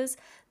changes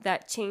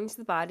that change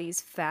the body's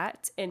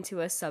fat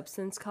into a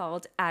substance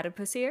called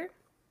adipocere,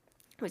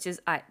 which is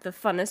the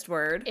funnest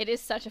word. It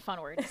is such a fun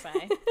word to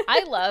say.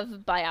 I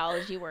love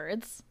biology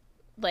words.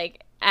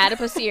 Like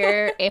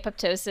adipocere,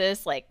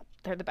 apoptosis, like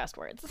they're the best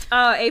words.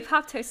 Oh,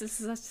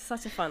 apoptosis is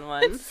such a fun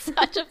one. It's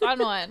such a fun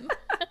one.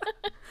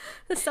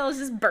 The cell is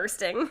just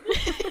bursting.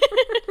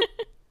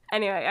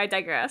 Anyway, I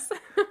digress.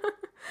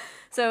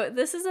 So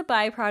this is a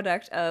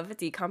byproduct of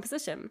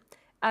decomposition.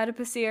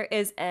 Adipocere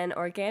is an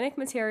organic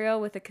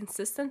material with a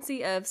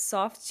consistency of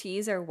soft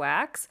cheese or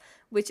wax,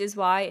 which is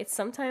why it's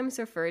sometimes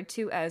referred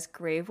to as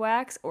grave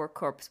wax or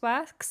corpse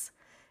wax.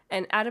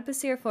 And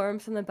adipocere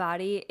formed from the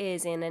body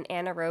is in an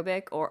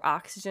anaerobic or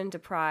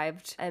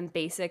oxygen-deprived and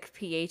basic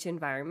pH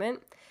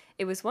environment.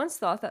 It was once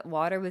thought that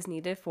water was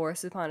needed for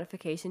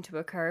saponification to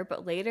occur,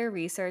 but later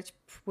research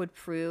would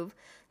prove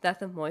that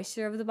the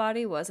moisture of the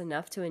body was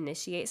enough to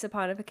initiate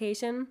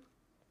saponification.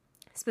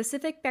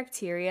 Specific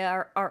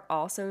bacteria are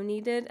also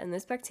needed, and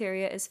this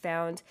bacteria is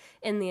found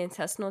in the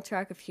intestinal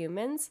tract of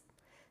humans.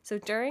 So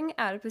during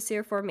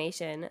adipocere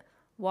formation,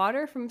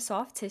 water from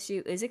soft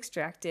tissue is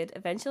extracted,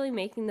 eventually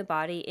making the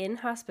body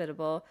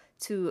inhospitable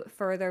to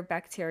further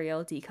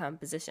bacterial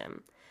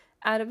decomposition.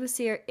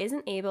 Adipocere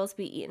isn't able to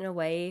be eaten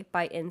away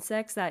by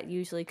insects that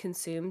usually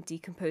consume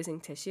decomposing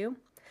tissue.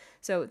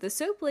 So the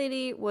soap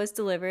lady was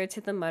delivered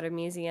to the Mutter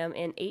Museum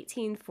in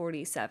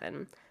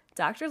 1847.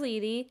 Dr.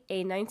 Leedy,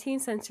 a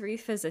 19th century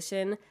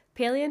physician,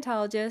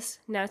 paleontologist,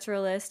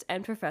 naturalist,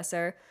 and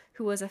professor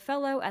who was a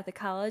fellow at the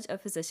College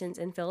of Physicians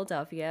in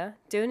Philadelphia,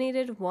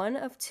 donated one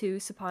of 2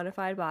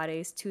 saponified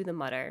bodies to the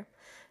Mutter.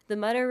 The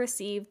Mutter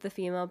received the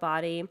female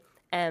body,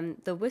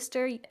 and the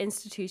Worcester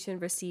Institution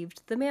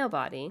received the male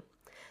body.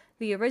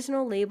 The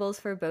original labels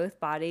for both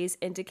bodies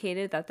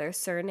indicated that their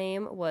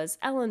surname was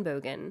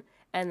Ellenbogen,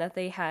 and that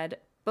they had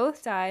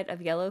both died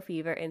of yellow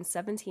fever in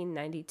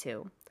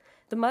 1792.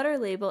 The Mutter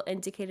label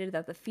indicated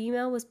that the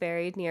female was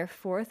buried near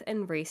 4th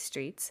and Race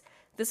Streets.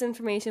 This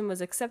information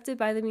was accepted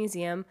by the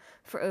museum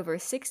for over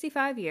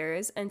 65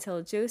 years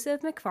until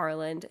Joseph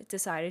McFarland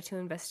decided to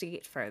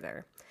investigate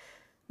further.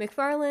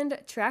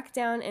 McFarland tracked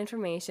down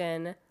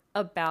information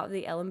about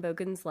the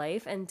Ellenbogen's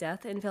life and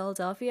death in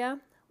Philadelphia.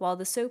 While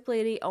the soap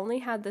lady only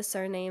had the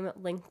surname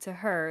linked to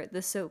her,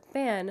 the soap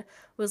man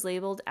was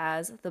labeled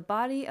as the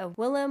body of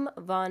Willem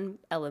von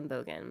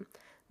Ellenbogen.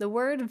 The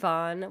word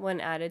von,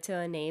 when added to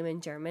a name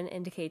in German,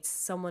 indicates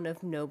someone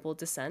of noble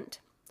descent.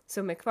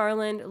 So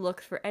McFarland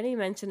looked for any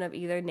mention of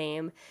either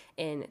name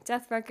in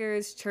death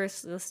records,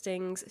 church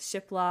listings,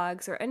 ship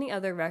logs, or any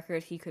other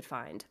record he could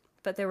find.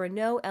 But there were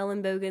no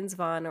Ellenbogens,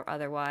 von, or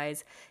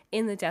otherwise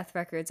in the death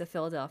records of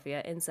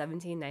Philadelphia in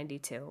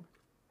 1792.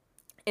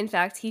 In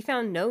fact, he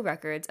found no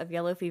records of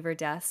yellow fever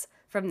deaths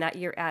from that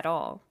year at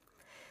all.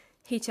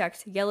 He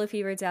checked yellow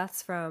fever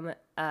deaths from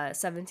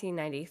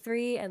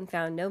 1793 and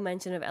found no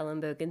mention of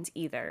Ellenbogens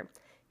either.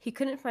 He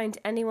couldn't find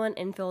anyone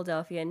in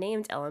Philadelphia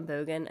named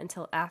Ellenbogen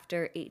until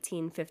after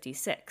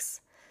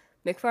 1856.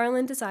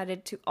 McFarland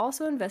decided to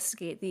also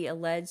investigate the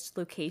alleged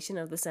location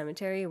of the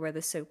cemetery where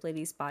the soap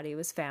lady's body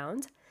was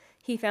found.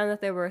 He found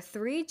that there were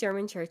 3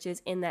 German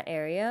churches in that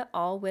area,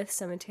 all with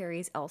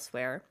cemeteries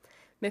elsewhere.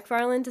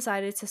 McFarland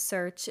decided to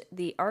search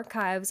the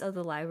archives of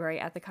the library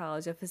at the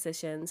College of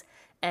Physicians,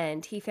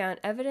 and he found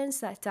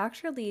evidence that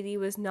Dr. Leedy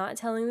was not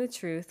telling the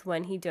truth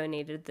when he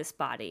donated this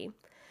body.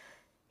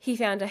 He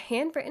found a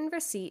handwritten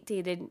receipt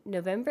dated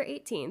November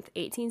 18th,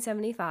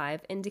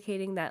 1875,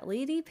 indicating that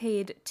Leedy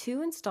paid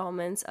 2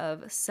 installments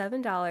of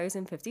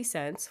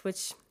 $7.50,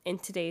 which in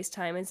today's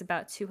time is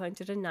about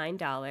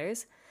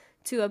 $209,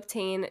 to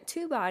obtain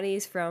 2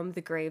 bodies from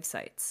the grave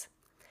sites.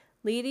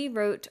 Leedy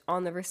wrote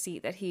on the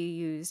receipt that he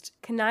used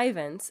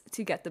connivance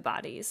to get the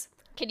bodies.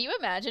 Can you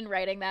imagine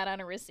writing that on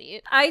a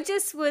receipt? I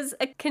just was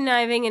a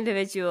conniving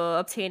individual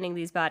obtaining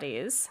these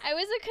bodies. I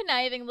was a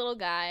conniving little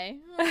guy.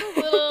 A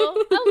little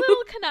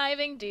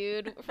conniving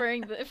dude for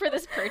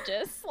this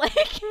purchase.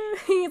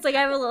 He's like,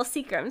 I have a little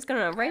secret. I'm just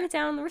going to write it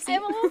down on the receipt. I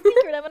have a little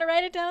secret. I'm going to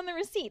write it down on the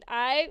receipt.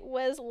 I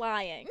was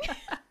lying.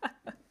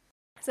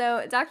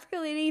 So Dr.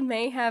 Leedy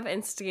may have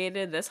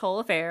instigated this whole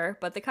affair,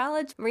 but the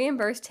college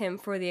reimbursed him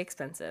for the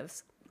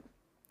expenses.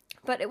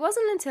 But it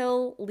wasn't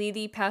until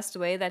Leedy passed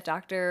away that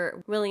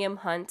Dr. William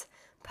Hunt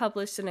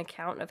published an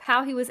account of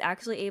how he was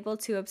actually able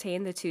to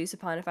obtain the 2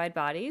 saponified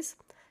bodies.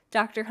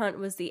 Dr. Hunt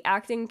was the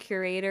acting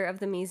curator of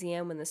the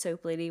museum when the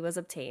soap lady was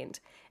obtained.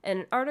 In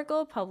an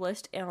article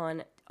published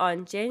on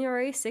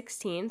January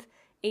 16th,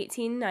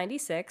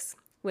 1896,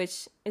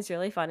 which is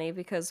really funny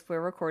because we're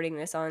recording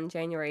this on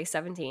January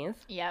 17th.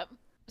 Yep.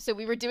 So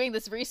we were doing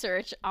this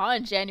research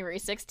on January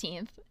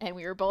 16th, and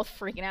we were both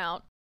freaking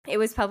out. It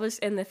was published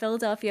in the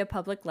Philadelphia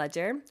Public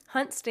Ledger.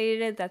 Hunt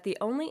stated that the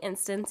only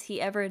instance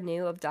he ever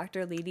knew of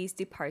Dr. Leedy's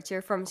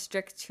departure from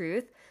strict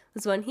truth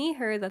was when he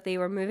heard that they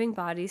were moving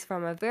bodies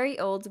from a very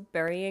old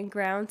burying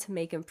ground to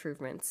make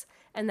improvements,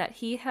 and that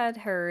he had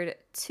heard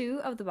 2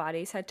 of the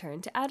bodies had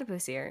turned to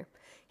adipocere.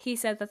 He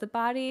said that the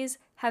bodies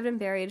had been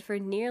buried for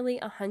nearly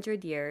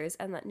 100 years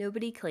and that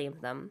nobody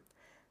claimed them.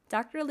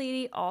 Dr.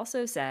 Leedy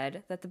also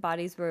said that the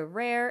bodies were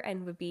rare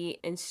and would be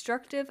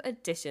instructive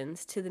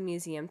additions to the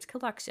museum's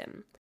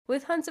collection.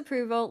 With Hunt's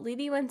approval,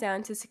 Leedy went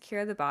down to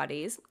secure the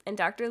bodies, and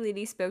Dr.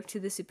 Leedy spoke to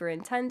the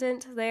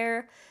superintendent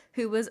there,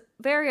 who was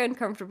very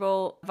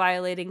uncomfortable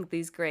violating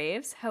these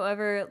graves.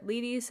 However,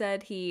 Leedy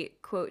said he,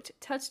 quote,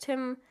 touched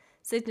him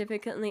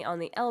significantly on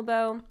the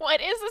elbow.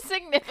 What is a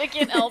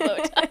significant elbow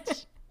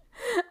touch?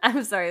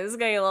 I'm sorry, this is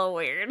getting a little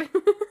weird.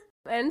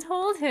 And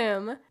told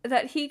him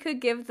that he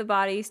could give the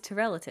bodies to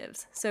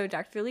relatives. So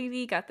Dr.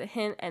 Leedy got the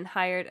hint and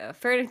hired a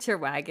furniture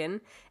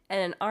wagon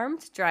and an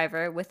armed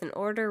driver with an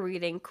order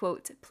reading,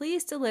 quote,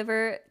 please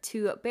deliver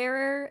to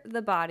bearer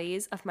the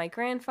bodies of my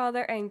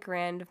grandfather and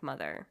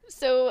grandmother.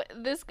 So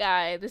this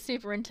guy, the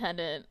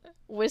superintendent,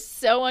 was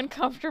so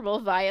uncomfortable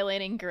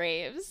violating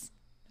graves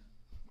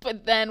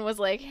but then was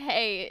like,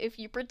 hey, if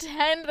you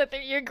pretend that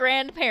they're your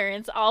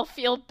grandparents, I'll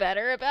feel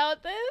better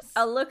about this.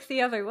 I'll look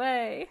the other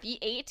way. The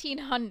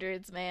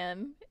 1800s,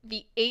 man.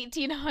 The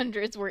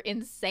 1800s were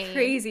insane.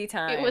 Crazy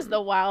time. It was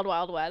the wild,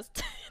 wild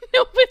west.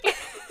 Nobody...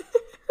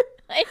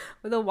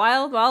 the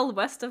wild, wild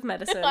west of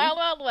medicine. Wild,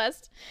 wild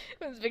west.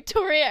 It was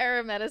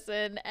Victoria-era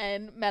medicine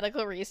and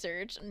medical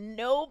research.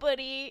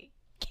 Nobody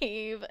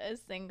gave a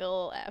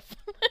single F.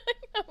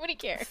 Nobody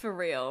cared. For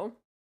real.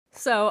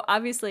 So,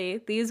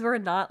 obviously, these were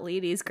not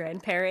Lady's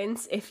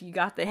grandparents, if you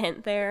got the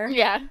hint there.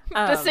 Yeah,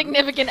 the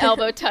significant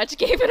elbow touch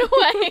gave it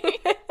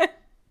away.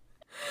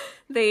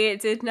 They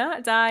did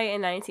not die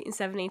in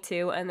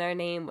 1972, and their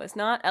name was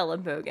not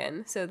Ellen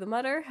Bogan. So the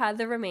mother had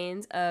the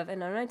remains of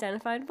an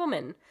unidentified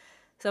woman.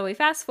 So we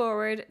fast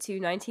forward to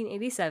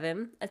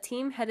 1987, a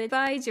team headed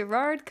by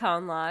Gerard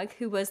Conlog,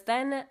 who was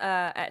then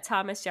at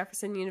Thomas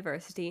Jefferson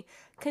University,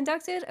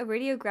 conducted a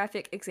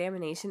radiographic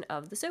examination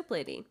of the soap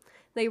lady.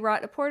 They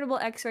brought a portable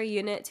x-ray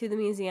unit to the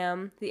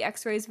museum. The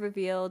x-rays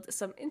revealed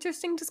some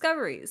interesting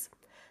discoveries.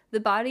 The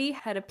body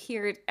had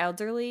appeared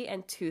elderly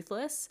and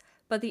toothless,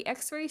 but the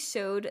x-rays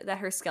showed that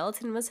her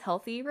skeleton was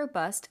healthy,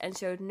 robust, and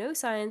showed no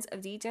signs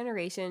of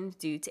degeneration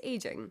due to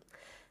aging.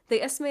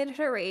 They estimated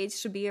her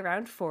age to be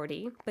around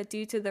 40, but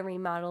due to the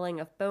remodeling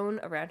of bone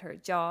around her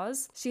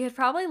jaws, she had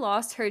probably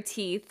lost her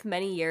teeth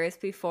many years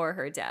before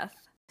her death.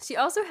 She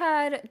also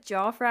had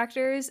jaw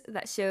fractures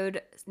that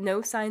showed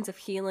no signs of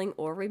healing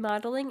or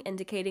remodeling,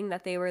 indicating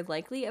that they were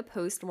likely a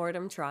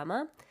post-mortem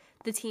trauma.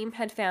 The team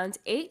had found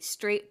 8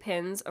 straight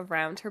pins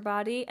around her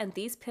body, and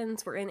these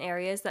pins were in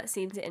areas that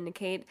seemed to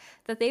indicate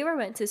that they were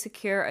meant to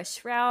secure a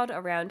shroud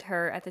around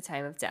her at the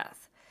time of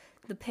death.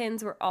 The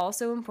pins were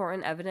also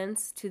important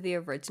evidence to the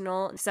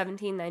original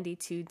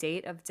 1792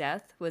 date of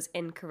death was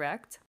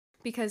incorrect,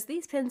 because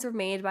these pins were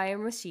made by a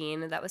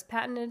machine that was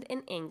patented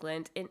in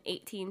England in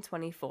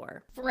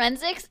 1824.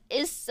 Forensics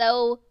is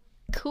so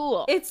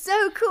cool. It's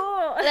so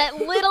cool! That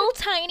little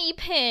tiny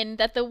pin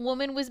that the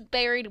woman was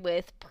buried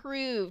with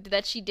proved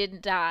that she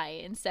didn't die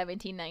in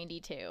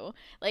 1792.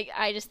 Like,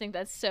 I just think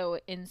that's so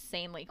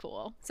insanely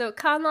cool. So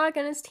Conlog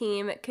and his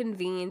team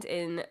convened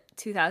in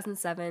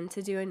 2007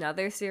 to do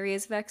another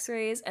series of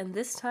x-rays, and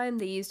this time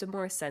they used a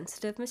more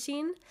sensitive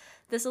machine.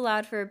 This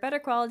allowed for better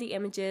quality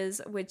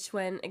images, which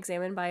when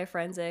examined by a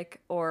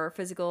forensic or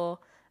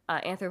physical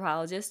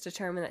anthropologist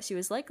determined that she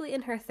was likely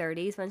in her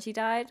 30s when she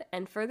died,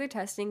 and further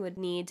testing would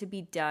need to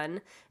be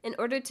done in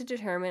order to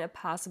determine a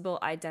possible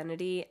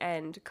identity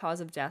and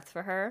cause of death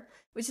for her,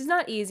 which is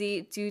not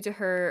easy due to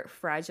her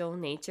fragile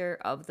nature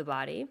of the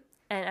body.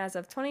 And as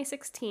of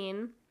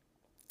 2016,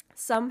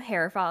 some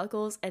hair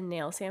follicles and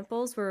nail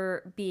samples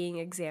were being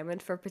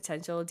examined for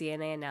potential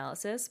DNA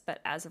analysis, but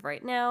as of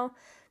right now,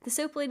 the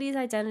soap lady's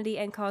identity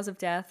and cause of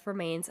death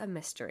remains a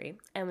mystery.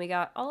 And we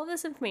got all of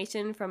this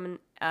information from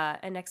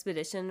an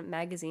Expedition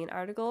magazine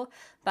article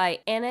by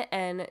Anna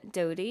N.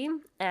 Doty,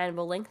 and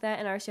we'll link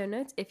that in our show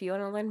notes if you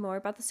want to learn more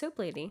about the soap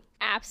lady.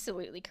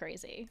 Absolutely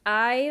crazy.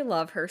 I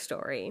love her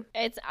story.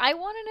 I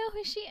want to know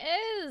who she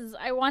is.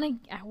 I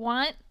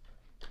want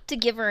to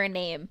give her a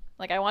name.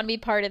 Like, I want to be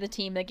part of the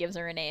team that gives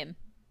her a name.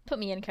 Put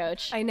me in,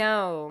 coach. I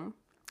know.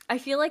 I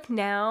feel like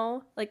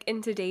now, like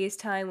in today's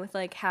time with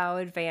like how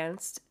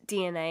advanced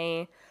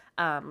DNA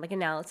like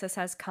analysis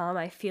has come,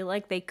 I feel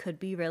like they could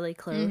be really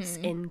close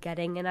in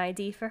getting an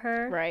ID for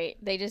her. Right.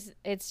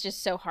 It's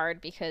just so hard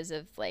because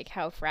of like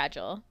how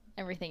fragile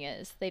everything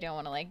is. They don't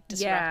want to like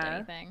disrupt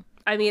anything.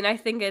 I mean, I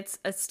think it's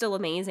still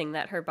amazing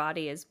that her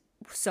body is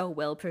so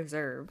well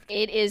preserved.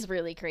 It is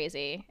really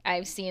crazy.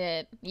 I've seen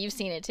it. You've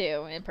seen it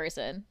too in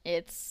person.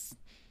 It's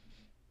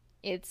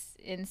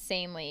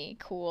insanely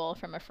cool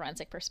from a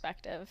forensic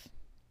perspective.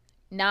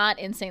 Not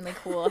insanely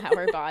cool how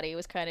her body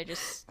was kind of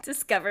just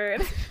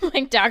discovered.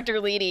 Like Dr.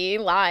 Leedy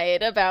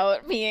lied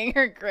about being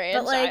her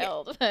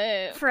grandchild.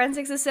 But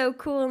forensics is so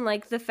cool, and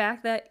like the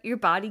fact that your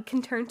body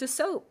can turn to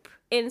soap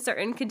in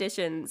certain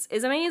conditions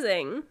is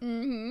amazing.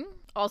 Mm-hmm.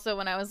 Also,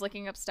 when I was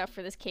looking up stuff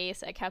for this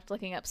case, I kept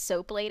looking up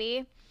soap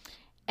lady,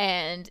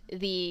 and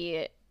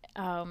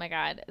oh my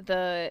god,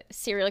 the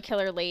serial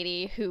killer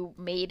lady who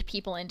made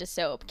people into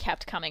soap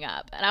kept coming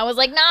up. And I was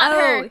like, not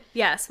her.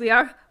 Yes,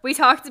 we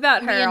talked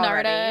about her Leonarda,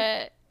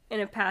 already in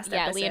a past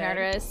episode. Yeah,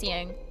 Leonarda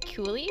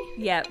Cianculi.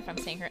 Yep. If I'm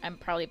saying I'm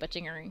probably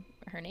butchering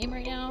her name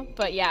right now.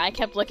 But yeah, I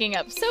kept looking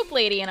up soap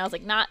lady, and I was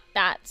like, not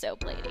that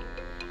soap lady.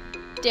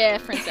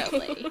 Different soap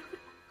lady.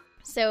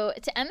 So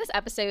to end this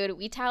episode,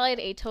 we tallied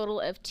a total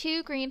of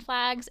 2 green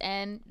flags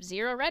and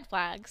 0 red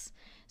flags.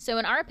 So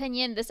in our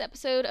opinion, this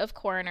episode of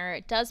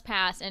Coroner does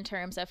pass in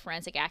terms of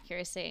forensic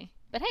accuracy.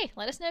 But hey,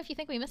 let us know if you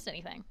think we missed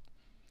anything.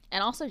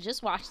 And also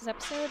just watch this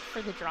episode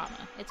for the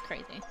drama. It's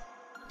crazy.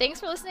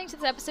 Thanks for listening to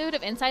this episode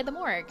of Inside the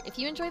Morgue. If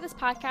you enjoy this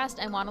podcast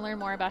and want to learn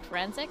more about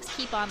forensics,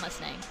 keep on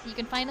listening. You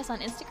can find us on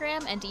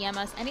Instagram and DM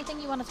us anything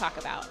you want to talk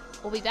about.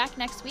 We'll be back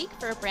next week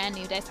for a brand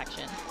new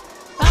dissection.